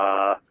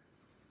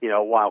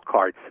 wild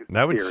cards.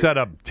 That would set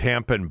up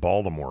Tampa and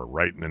Baltimore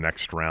right in the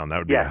next round. That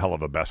would be a hell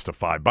of a best of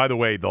 5. By the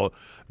way,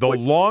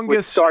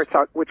 longest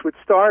which would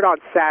start on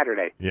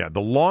Saturday. Yeah,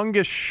 the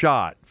longest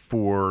shot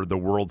for the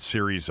World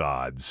Series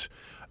odds.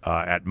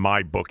 At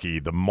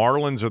MyBookie, the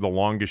Marlins are the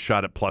longest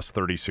shot at plus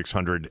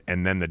 3,600,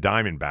 and then the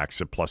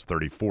Diamondbacks at plus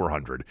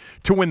 3,400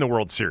 to win the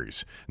World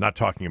Series. Not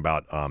talking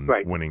about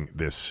winning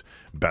this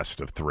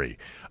best of 3.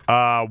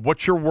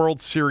 What's your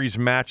World Series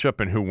matchup,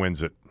 and who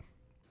wins it?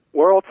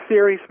 World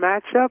Series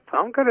matchup?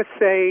 I'm going to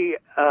say,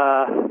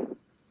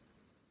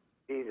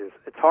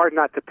 it's hard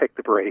not to pick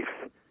the Braves.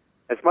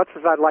 As much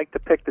as I'd like to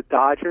pick the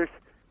Dodgers,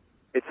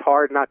 it's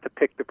hard not to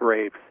pick the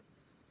Braves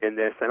in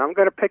this, and I'm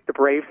going to pick the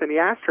Braves and the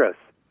Astros.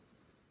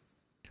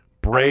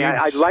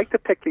 Braves. I'd like to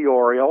pick the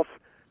Orioles,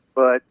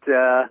 but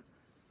the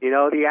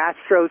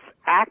Astros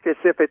act as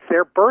if it's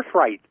their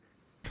birthright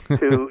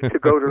to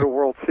go to the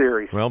World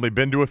Series. Well, they've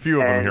been to a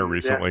few of them here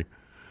recently.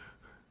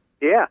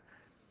 Yeah.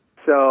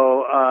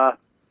 So,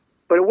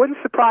 but it wouldn't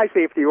surprise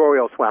me if the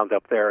Orioles wound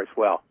up there as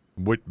well.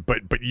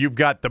 But you've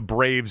got the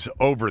Braves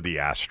over the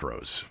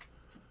Astros.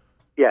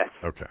 Yes.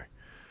 Okay.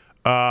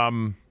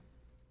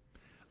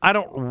 I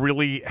don't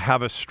really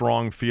have a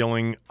strong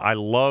feeling. I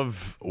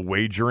love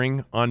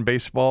wagering on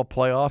baseball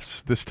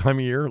playoffs this time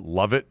of year.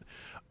 Love it.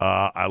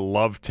 I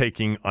love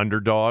taking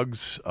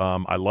underdogs.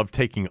 I love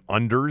taking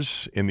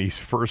unders in these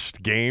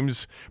first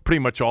games. Pretty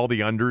much all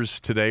the unders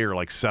today are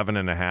like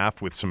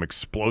 7.5 with some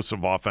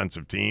explosive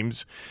offensive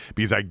teams,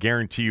 because I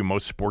guarantee you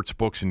most sports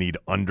books need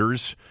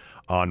unders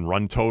on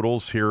run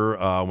totals here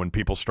when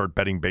people start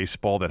betting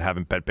baseball that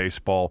haven't bet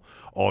baseball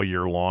all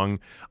year long.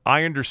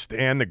 I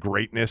understand the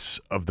greatness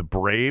of the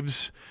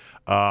Braves,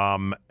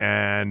 and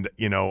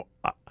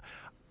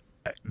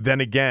then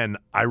again,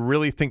 I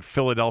really think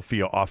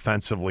Philadelphia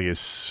offensively is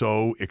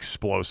so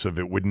explosive.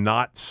 It would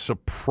not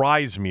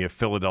surprise me if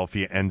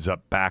Philadelphia ends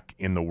up back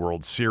in the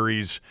World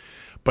Series.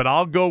 But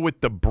I'll go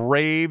with the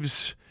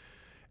Braves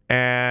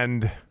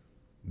and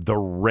the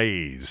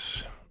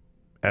Rays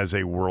as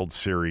a World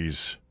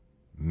Series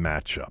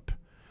matchup,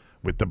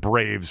 with the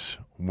Braves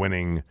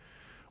winning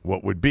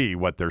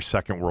what their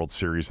second World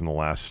Series in the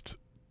last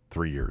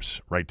 3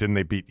 years, right? Didn't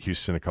they beat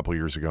Houston a couple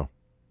years ago?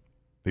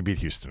 They beat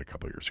Houston a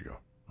couple years ago.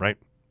 Right?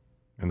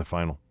 In the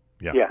final?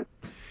 Yeah.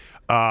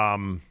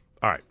 All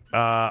right.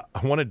 I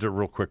wanted to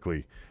real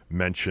quickly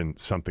mention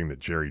something that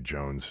Jerry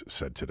Jones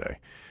said today.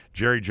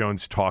 Jerry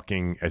Jones,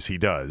 talking as he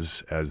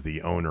does as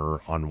the owner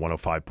on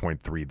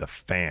 105.3 The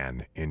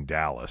Fan in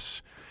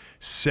Dallas,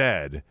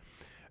 said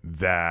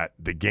that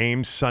the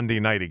game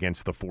Sunday night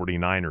against the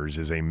 49ers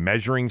is a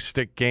measuring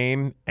stick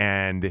game,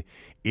 and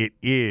it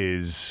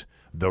is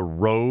the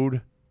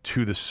road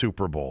to the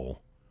Super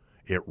Bowl.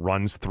 It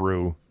runs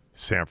through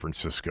San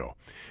Francisco.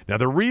 Now,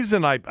 the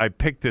reason I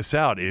picked this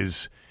out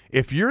is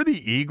if you're the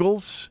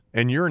Eagles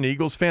and you're an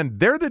Eagles fan,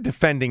 they're the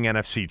defending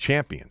NFC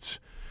champions.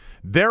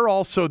 They're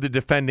also the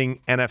defending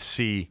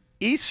NFC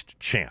East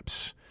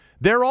champs.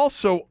 They're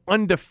also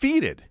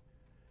undefeated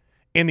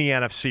in the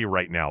NFC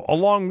right now,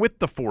 along with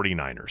the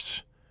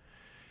 49ers.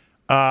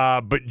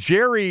 But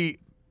Jerry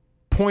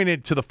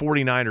pointed to the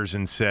 49ers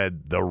and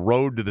said the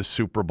road to the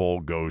Super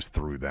Bowl goes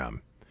through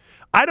them.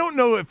 I don't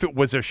know if it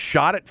was a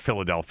shot at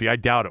Philadelphia. I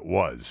doubt it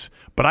was.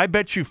 But I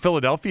bet you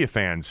Philadelphia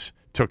fans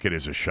took it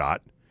as a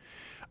shot.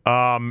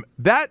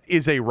 That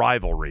is a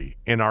rivalry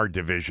in our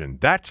division.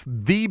 That's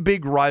the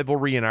big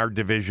rivalry in our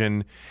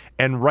division.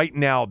 And right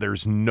now,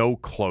 there's no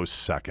close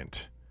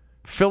second.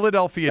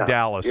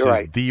 Philadelphia-Dallas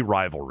is the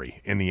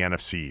rivalry in the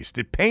NFC East.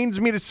 It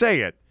pains me to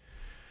say it.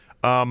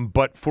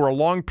 But for a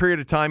long period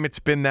of time, it's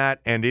been that.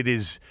 And it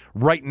is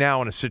right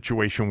now in a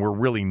situation where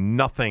really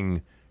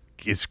nothing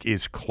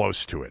is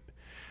close to it.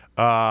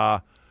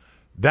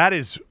 That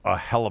is a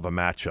hell of a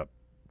matchup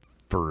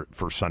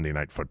for Sunday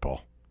Night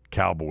Football.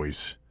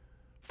 Cowboys,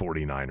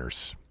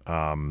 49ers.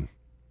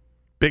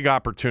 Big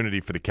opportunity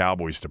for the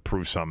Cowboys to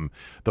prove something.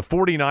 The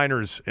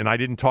 49ers, and I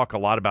didn't talk a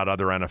lot about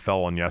other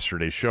NFL on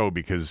yesterday's show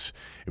because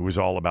it was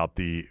all about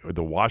the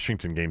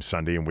Washington game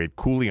Sunday, and we had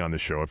Cooley on the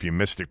show. If you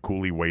missed it,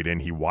 Cooley weighed in.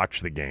 He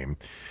watched the game.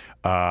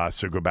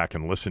 So go back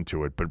and listen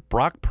to it. But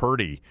Brock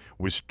Purdy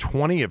was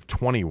 20 of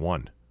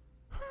 21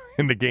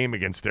 in the game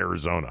against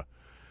Arizona.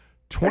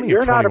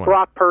 You're not a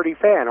Brock Purdy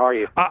fan, are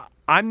you?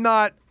 I'm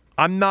not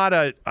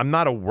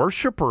a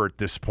worshiper at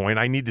this point.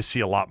 I need to see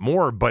a lot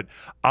more, but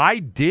I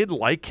did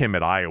like him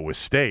at Iowa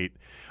State,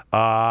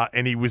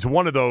 and he was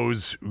one of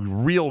those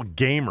real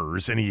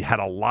gamers, and he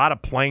had a lot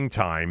of playing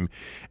time,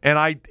 and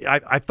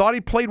I thought he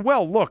played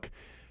well. Look,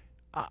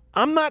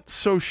 I'm not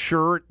so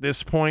sure at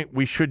this point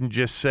we shouldn't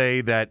just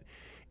say that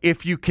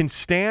if you can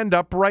stand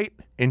upright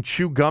and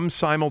chew gum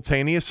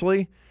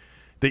simultaneously,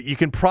 that you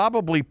can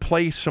probably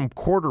play some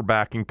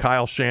quarterback in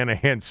Kyle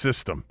Shanahan's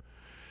system.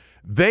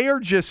 They are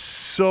just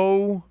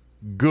so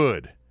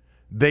good.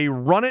 They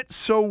run it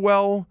so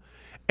well,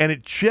 and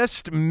it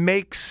just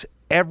makes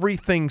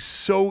everything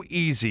so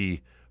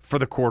easy for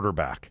the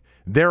quarterback.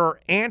 There are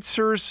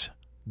answers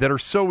that are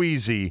so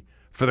easy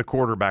for the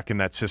quarterback in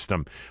that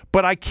system.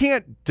 But I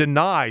can't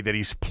deny that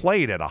he's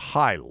played at a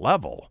high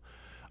level.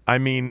 I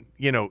mean,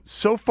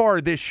 so far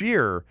this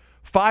year,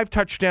 5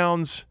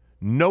 touchdowns,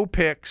 no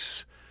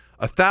picks,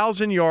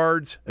 1,000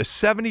 yards, a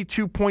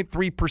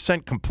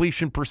 72.3%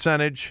 completion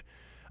percentage.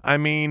 I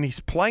mean,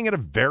 he's playing at a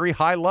very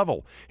high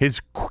level.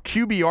 His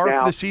QBR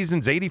for the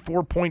season's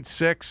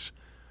 84.6.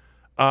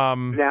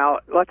 Now,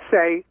 let's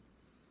say,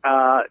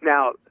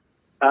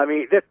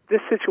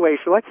 this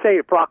situation, let's say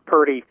Brock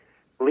Purdy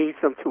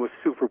leads them to a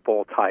Super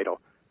Bowl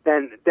title.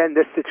 Then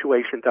this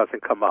situation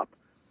doesn't come up.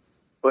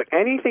 But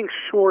anything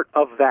short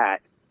of that,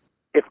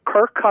 if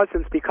Kirk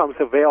Cousins becomes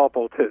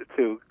available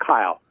to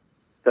Kyle,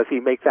 does he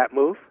make that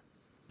move?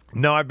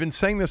 No, I've been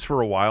saying this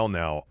for a while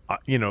now.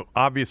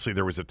 Obviously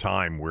there was a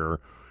time where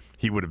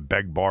he would have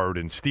begged, borrowed,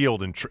 and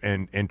stealed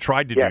and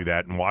tried to do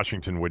that, and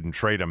Washington wouldn't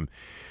trade him.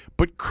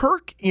 But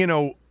Kirk,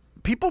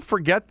 people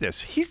forget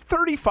this. He's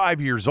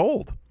 35 years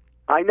old.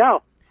 I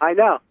know.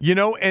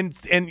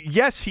 And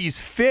yes, he's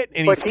fit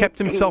and he's kept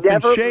himself in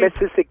shape. He never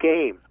misses a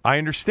game. I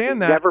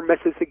understand that. Never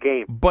misses a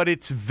game. But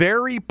it's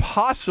very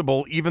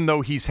possible, even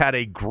though he's had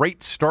a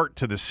great start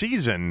to the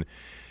season,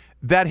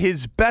 that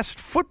his best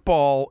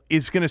football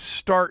is going to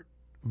start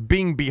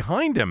being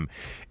behind him.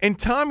 And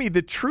Tommy,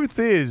 the truth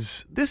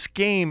is, this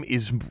game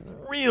is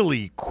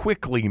really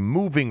quickly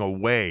moving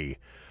away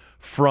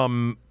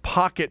from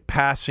pocket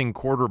passing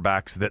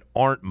quarterbacks that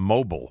aren't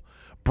mobile.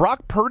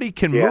 Brock Purdy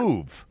can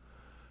move.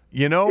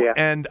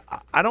 And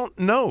I don't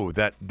know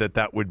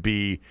that would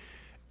be.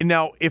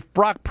 Now, if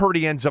Brock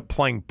Purdy ends up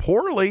playing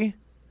poorly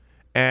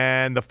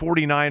and the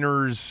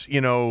 49ers,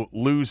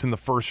 lose in the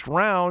first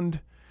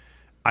round,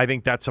 I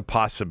think that's a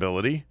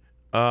possibility.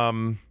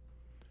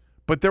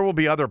 But there will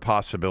be other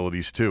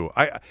possibilities, too.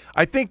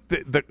 I think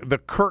the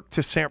Kirk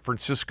to San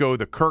Francisco,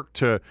 the Kirk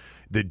to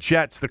the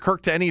Jets, the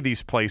Kirk to any of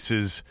these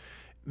places,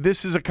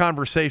 this is a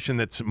conversation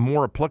that's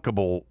more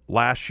applicable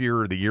last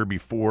year or the year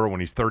before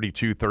when he's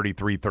 32,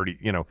 33, 30.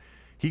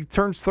 He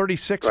turns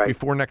 36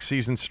 before next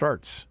season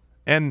starts.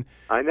 And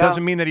it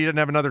doesn't mean that he doesn't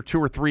have another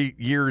 2 or 3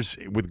 years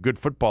with good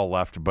football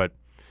left. But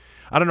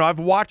I don't know. I've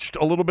watched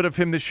a little bit of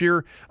him this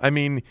year. I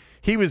mean,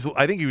 he was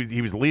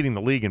leading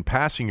the league in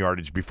passing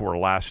yardage before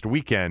last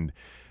weekend.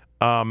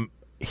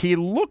 He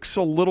looks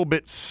a little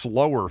bit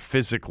slower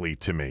physically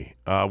to me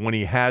when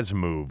he has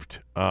moved.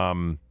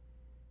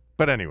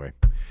 But anyway.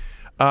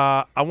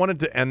 I wanted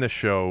to end the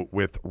show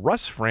with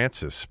Russ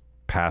Francis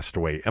passed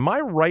away. Am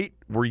I right?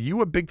 Were you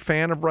a big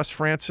fan of Russ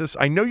Francis?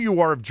 I know you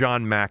are of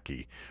John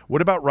Mackey.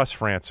 What about Russ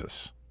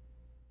Francis?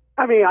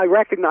 I mean, I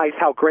recognize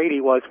how great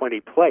he was when he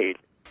played.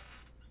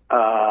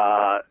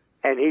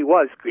 And he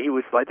was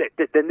like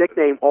the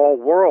nickname All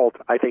World,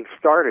 I think,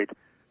 started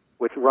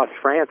with Russ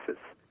Francis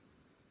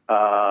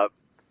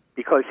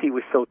because he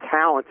was so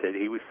talented.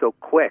 He was so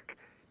quick.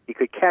 He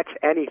could catch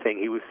anything.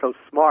 He was so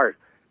smart.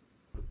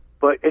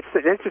 But it's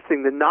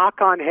interesting. The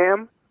knock on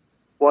him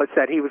was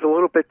that he was a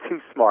little bit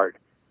too smart.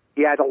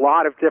 He had a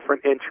lot of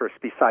different interests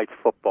besides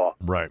football.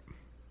 Right.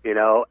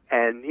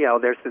 And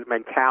there's this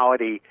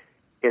mentality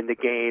in the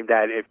game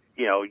that if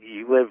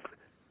you live,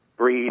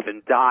 breathe,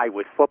 and die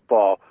with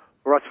football.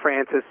 Russ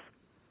Francis,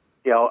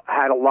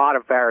 had a lot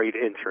of varied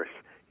interests.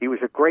 He was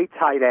a great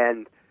tight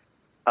end.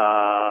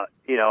 Not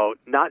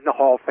in the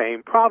Hall of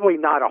Fame, probably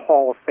not a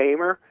Hall of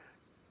Famer,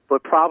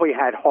 but probably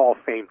had Hall of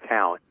Fame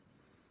talent.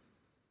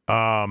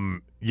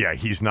 Yeah,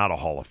 he's not a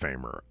Hall of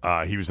Famer.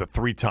 He was a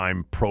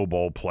 3-time Pro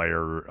Bowl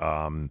player,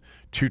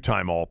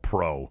 2-time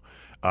All-Pro.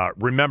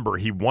 Remember,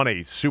 he won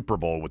a Super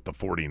Bowl with the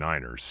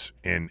 49ers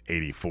in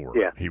 '84.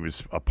 Yeah. He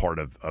was a part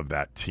of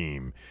that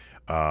team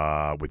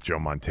with Joe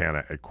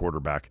Montana at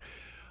quarterback.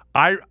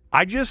 I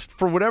just,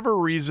 for whatever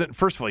reason,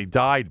 first of all, he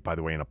died, by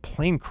the way, in a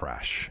plane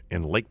crash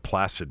in Lake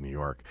Placid, New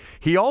York.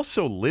 He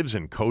also lives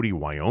in Cody,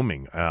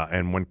 Wyoming.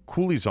 And when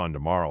Cooley's on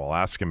tomorrow, I'll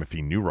ask him if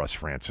he knew Russ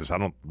Francis. I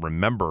don't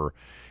remember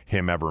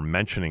him ever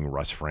mentioning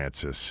Russ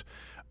Francis.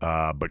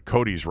 But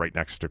Cody's right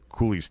next to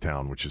Cooley's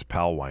town, which is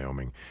Powell,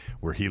 Wyoming,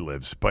 where he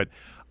lives. But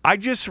I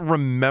just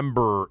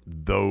remember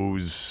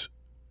those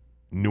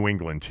New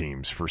England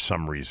teams for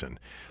some reason,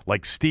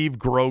 like Steve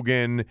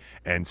Grogan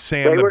and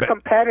Sam. They were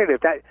competitive.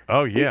 The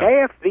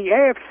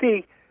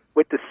AFC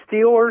with the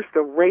Steelers,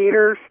 the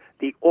Raiders,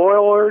 the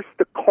Oilers,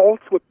 the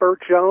Colts with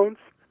Burt Jones,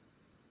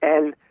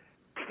 and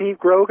Steve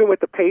Grogan with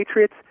the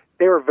Patriots.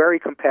 They were very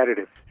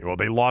competitive. Well,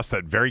 they lost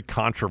that very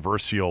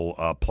controversial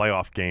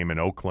playoff game in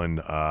Oakland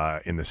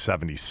in the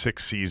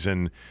 '76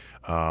 season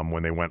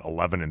when they went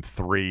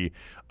 11-3.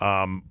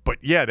 But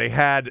yeah, they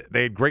had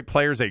great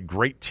players, they had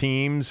great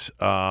teams,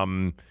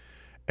 and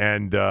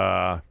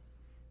I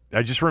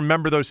just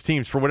remember those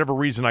teams. For whatever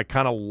reason, I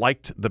kind of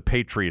liked the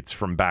Patriots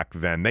from back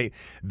then.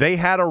 They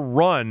had a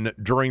run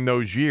during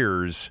those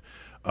years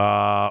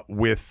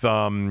with.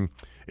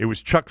 It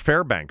was Chuck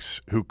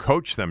Fairbanks who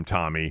coached them,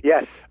 Tommy.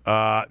 Yes.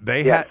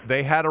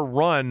 They had a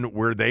run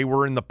where they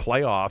were in the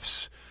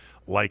playoffs,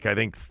 like I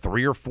think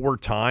 3 or 4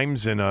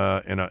 times in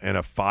a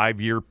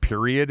 5-year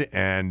period,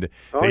 and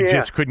they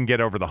just couldn't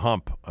get over the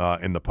hump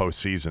in the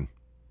postseason.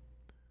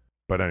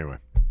 But anyway,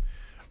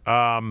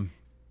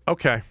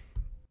 okay.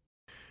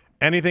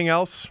 Anything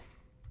else?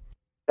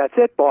 That's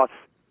it, boss.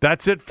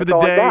 That's it for the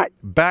day.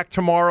 Back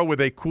tomorrow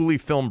with a Cooley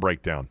film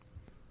breakdown.